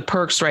 those are the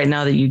perks right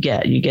now that you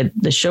get. You get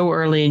the show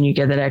early and you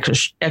get that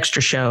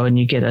extra show and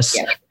you get us.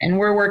 Yeah. And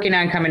we're working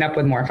on coming up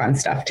with more fun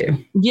stuff too.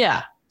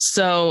 Yeah.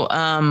 So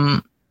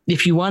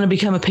if you want to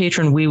become a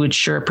patron, we would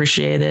sure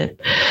appreciate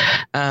it.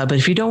 But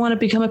if you don't want to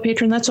become a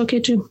patron, that's okay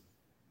too.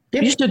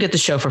 Yep. You still get the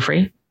show for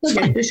free.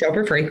 Get the show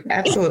for free.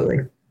 Absolutely.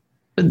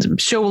 But the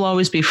show will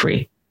always be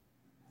free.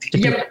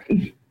 Yep.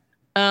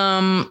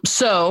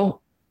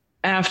 So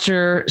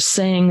after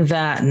saying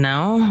that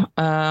now,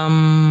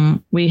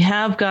 we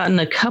have gotten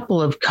a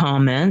couple of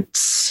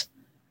comments.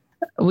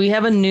 We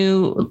have a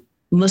new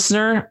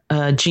listener,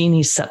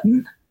 Jeannie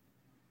Sutton.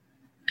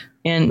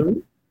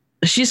 And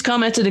she's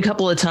commented a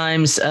couple of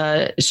times.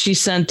 She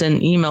sent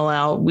an email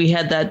out. We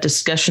had that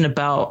discussion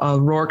about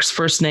Rourke's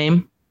first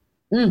name.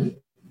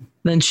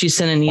 Then she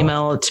sent an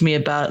email to me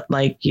about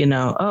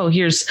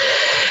here's,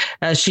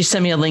 she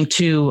sent me a link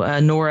to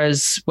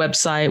Nora's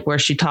website where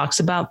she talks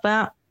about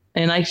that.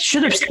 And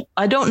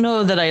I don't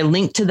know that I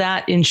linked to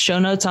that in show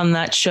notes on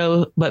that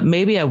show, but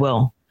maybe I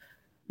will.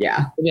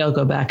 Yeah. Maybe I'll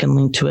go back and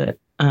link to it.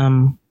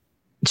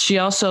 She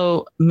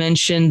also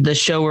mentioned the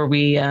show where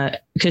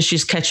because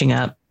she's catching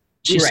up.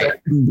 She's in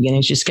the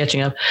beginning, she's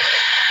catching up.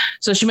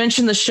 So she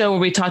mentioned the show where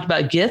we talked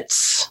about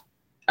gifts.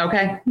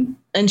 Okay.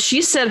 And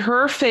she said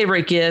her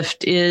favorite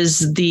gift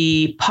is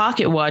the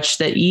pocket watch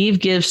that Eve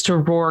gives to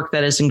Rourke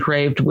that is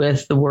engraved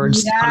with the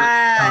words.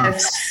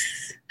 Yes.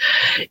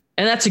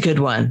 And that's a good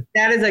one.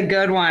 That is a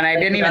good one. I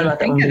didn't even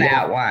think of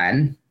that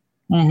one.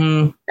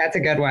 Mm-hmm. That's a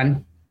good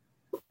one.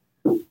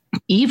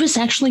 Eve is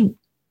actually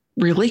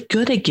really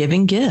good at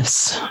giving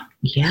gifts.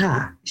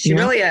 Yeah, she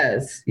really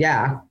is.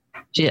 Yeah.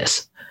 She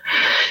is.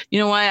 You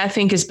know why I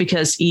think is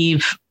because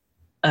Eve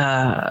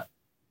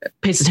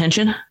pays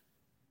attention.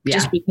 Yeah.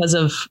 Just because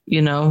of,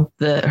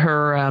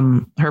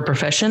 her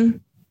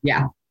profession.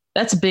 Yeah.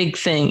 That's a big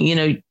thing,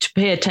 to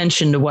pay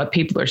attention to what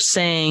people are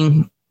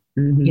saying,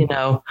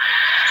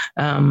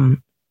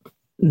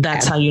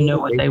 that's how you know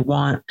what they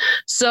want.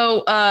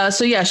 So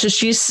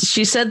she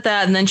said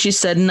that. And then she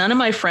said, none of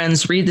my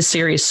friends read the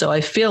series. So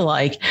I feel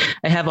like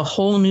I have a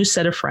whole new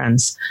set of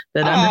friends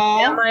that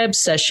understand my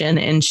obsession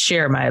and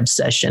share my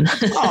obsession.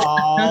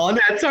 Oh,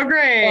 that's so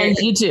great. And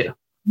you do.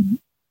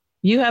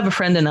 You have a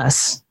friend in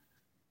us.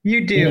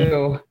 You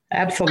do.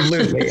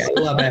 Absolutely. I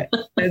love it.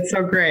 It's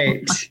so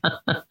great.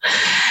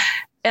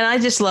 And I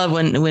just love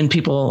when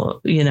people,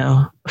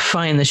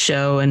 find the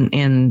show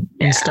and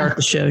start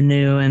the show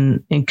new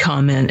and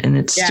comment. And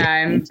it's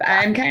I'm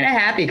kind of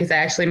happy because I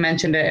actually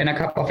mentioned it in a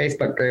couple of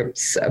Facebook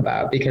groups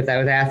because I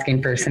was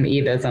asking for some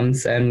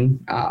Evisms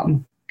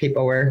and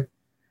people were,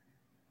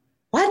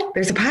 what?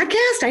 There's a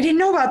podcast? I didn't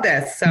know about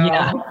this. So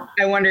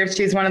I wonder if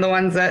she's one of the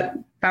ones that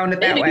found it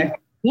that way.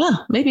 Yeah,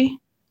 maybe.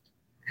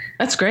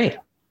 That's great.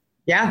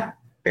 Yeah.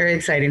 Very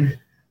exciting.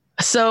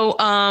 So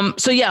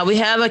we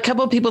have a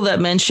couple of people that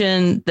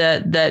mentioned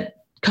that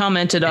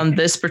commented on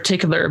this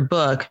particular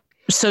book.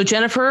 So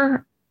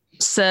Jennifer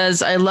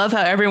says, I love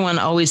how everyone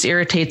always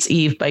irritates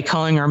Eve by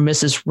calling her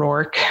Mrs.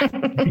 Rourke.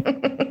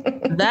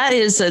 That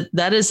is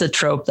a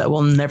trope that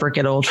will never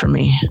get old for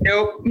me.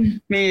 Nope.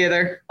 Me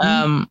either.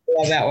 Love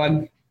that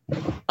one.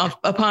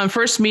 Upon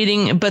first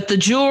meeting, but the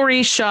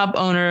jewelry shop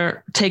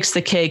owner takes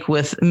the cake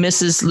with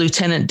Mrs.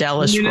 Lieutenant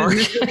Dallas Rourke.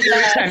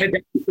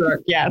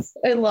 Yes.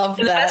 I love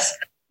that.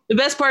 The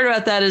best part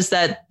about that is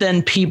that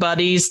then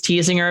Peabody's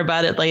teasing her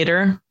about it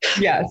later.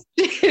 Yes.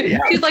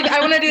 She's like, I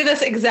want to do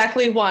this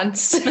exactly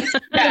once.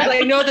 Because I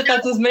know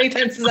that's as many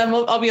times as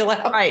I'll be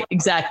allowed. Right.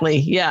 Exactly.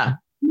 Yeah.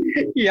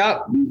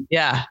 Yep.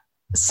 Yeah.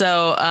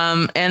 So,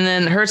 and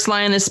then Hertz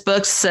Lioness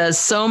Books says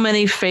so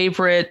many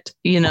favorites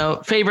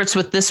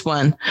with this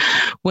one.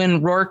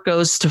 When Rourke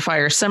goes to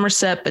fire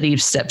Somerset, but Eve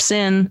steps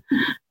in.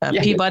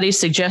 Peabody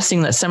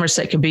suggesting that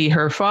Somerset could be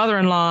her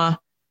father-in-law,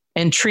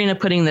 and Trina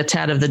putting the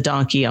tat of the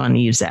donkey on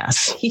Eve's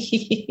ass.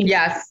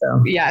 Yes.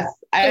 So. Yes.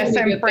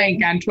 SM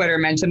Frank on Twitter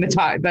mentioned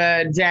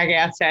the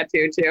jackass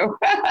tattoo too.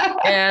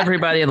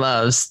 Everybody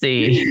loves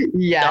the.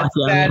 Yes.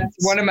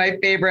 That's one of my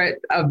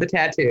favorite of the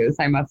tattoos,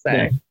 I must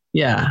say.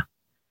 Yeah.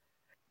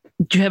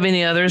 Do you have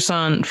any others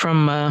from?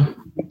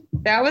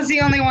 That was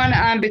the only one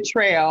on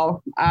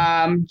betrayal.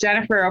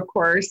 Jennifer, of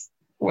course,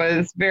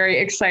 was very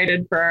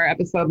excited for our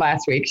episode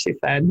last week. She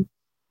said,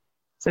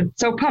 so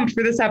pumped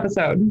for this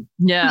episode.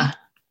 Yeah.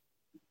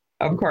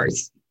 Of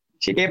course.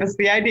 She gave us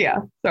the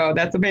idea. So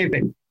that's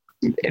amazing.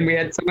 And we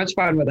had so much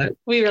fun with it.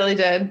 We really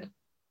did.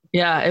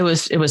 Yeah, it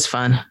was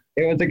fun.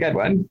 It was a good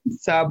one.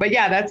 So, but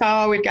yeah, that's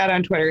all we've got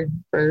on Twitter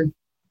for.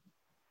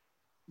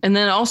 And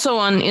then also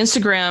on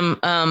Instagram.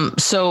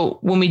 So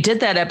when we did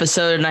that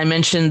episode and I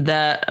mentioned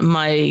that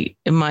my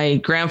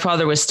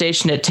grandfather was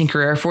stationed at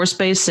Tinker Air Force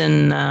Base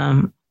in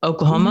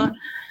Oklahoma. Mm-hmm.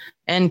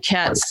 And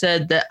Kat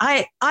said that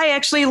I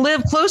actually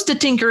live close to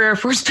Tinker Air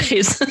Force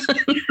Base.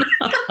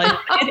 Like,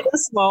 it's a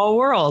small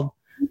world.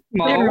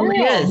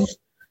 Is.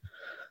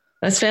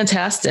 That's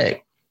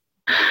fantastic.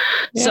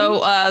 Yeah.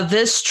 So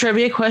this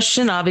trivia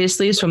question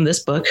obviously is from this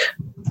book.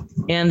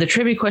 And the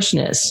trivia question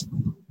is,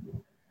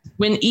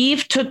 when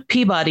Eve took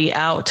Peabody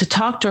out to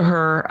talk to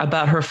her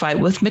about her fight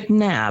with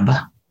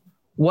McNabb,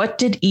 what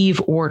did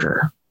Eve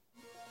order?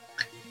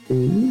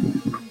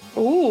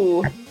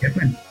 Ooh.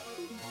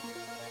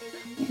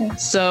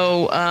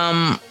 So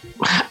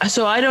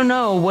I don't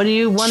know. What do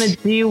you want to?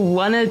 Do you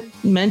want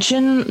to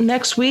mention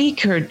next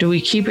week, or do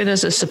we keep it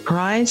as a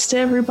surprise to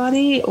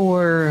everybody?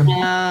 Or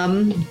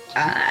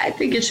I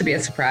think it should be a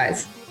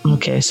surprise.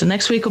 Okay, so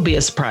next week will be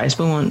a surprise.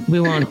 We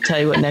won't tell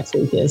you what next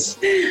week is.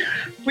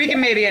 We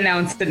can maybe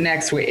announce it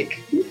next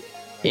week.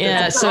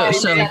 Yeah. So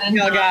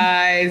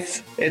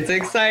guys, it's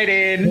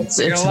exciting. It's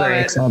very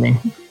exciting.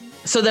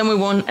 So then we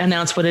won't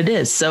announce what it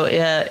is. So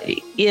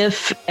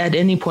if at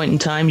any point in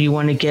time you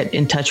want to get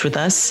in touch with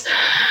us,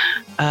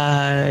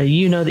 that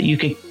you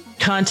could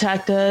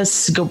contact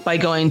us by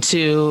going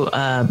to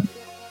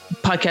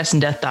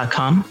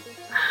podcastanddeath.com,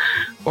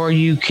 or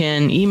you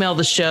can email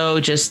the show.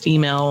 Just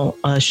email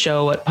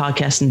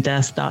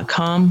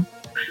show@podcastanddeath.com.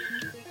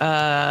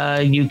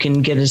 You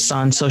can get us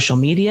on social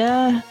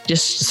media.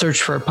 Just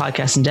search for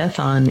Podcast and Death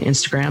on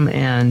Instagram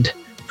and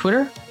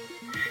Twitter.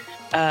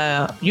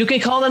 You can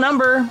call the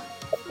number.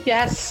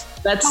 Yes.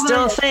 That's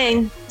still a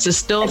thing. It's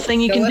still a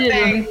thing you can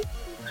do.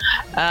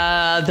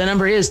 The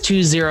number is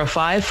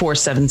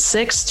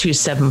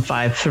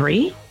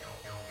 205-476-2753.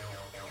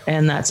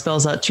 And that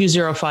spells out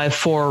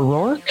 2054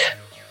 Rourke.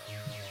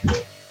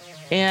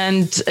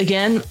 And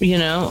again,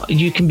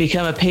 you can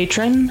become a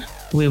patron.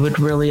 We would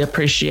really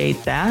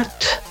appreciate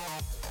that.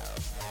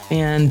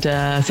 And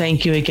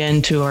thank you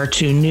again to our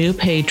 2 new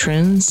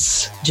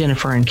patrons,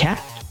 Jennifer and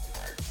Kat.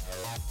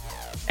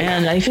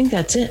 And I think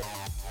that's it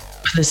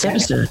for this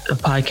episode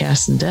of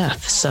Podcast and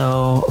Death.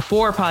 So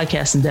for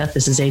Podcast and Death,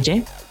 this is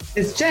AJ.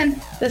 It's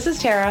Jen. This is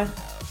Tara.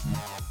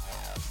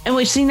 And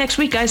we'll see you next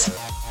week, guys.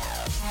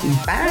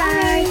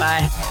 Bye.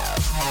 Bye.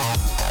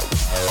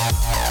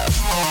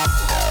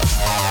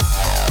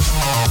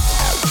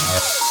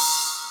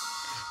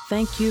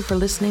 Thank you for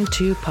listening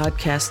to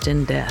Podcast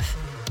in Death.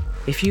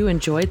 If you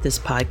enjoyed this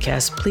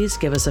podcast, please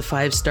give us a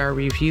 5-star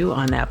review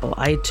on Apple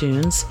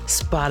iTunes,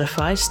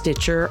 Spotify,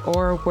 Stitcher,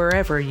 or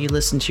wherever you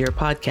listen to your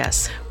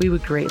podcasts. We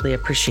would greatly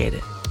appreciate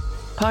it.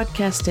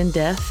 Podcast in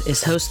Death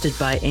is hosted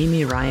by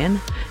Amy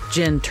Ryan,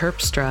 Jen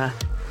Terpstra,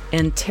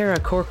 and Tara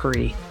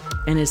Corkery,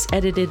 and is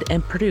edited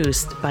and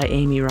produced by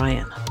Amy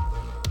Ryan.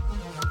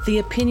 The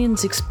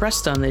opinions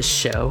expressed on this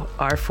show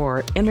are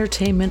for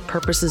entertainment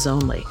purposes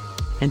only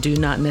and do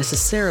not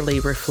necessarily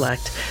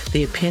reflect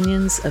the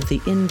opinions of the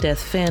In Death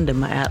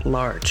fandom at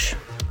large.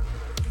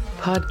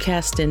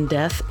 Podcast in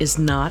Death is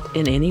not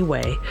in any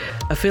way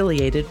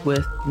affiliated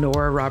with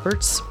Nora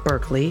Roberts,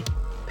 Berkeley,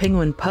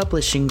 Penguin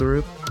Publishing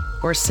Group,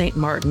 or St.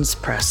 Martin's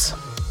Press.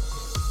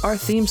 Our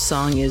theme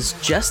song is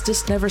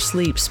Justice Never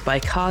Sleeps by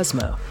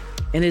Cosmo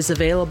and is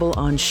available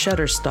on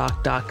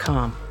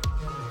Shutterstock.com.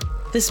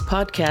 This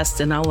podcast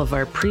and all of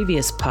our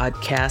previous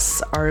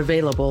podcasts are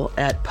available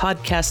at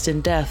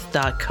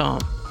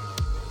podcastindeath.com.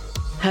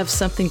 Have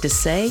something to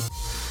say?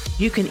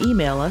 You can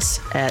email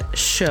us at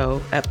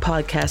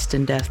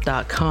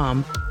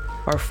show@podcastindeath.com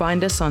or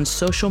find us on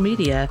social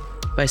media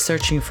by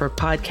searching for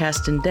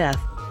Podcast in Death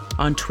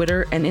on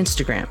Twitter and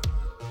Instagram.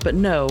 But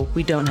no,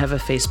 we don't have a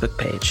Facebook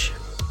page.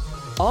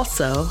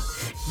 Also,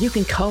 you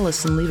can call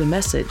us and leave a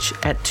message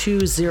at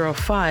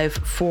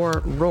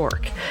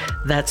 205-4-RORK.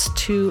 That's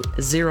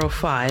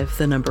 205,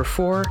 the number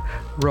 4,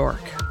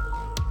 Rourke.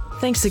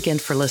 Thanks again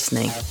for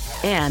listening.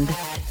 And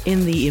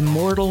in the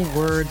immortal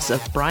words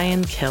of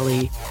Brian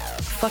Kelly,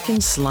 fucking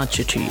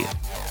sláinte to you.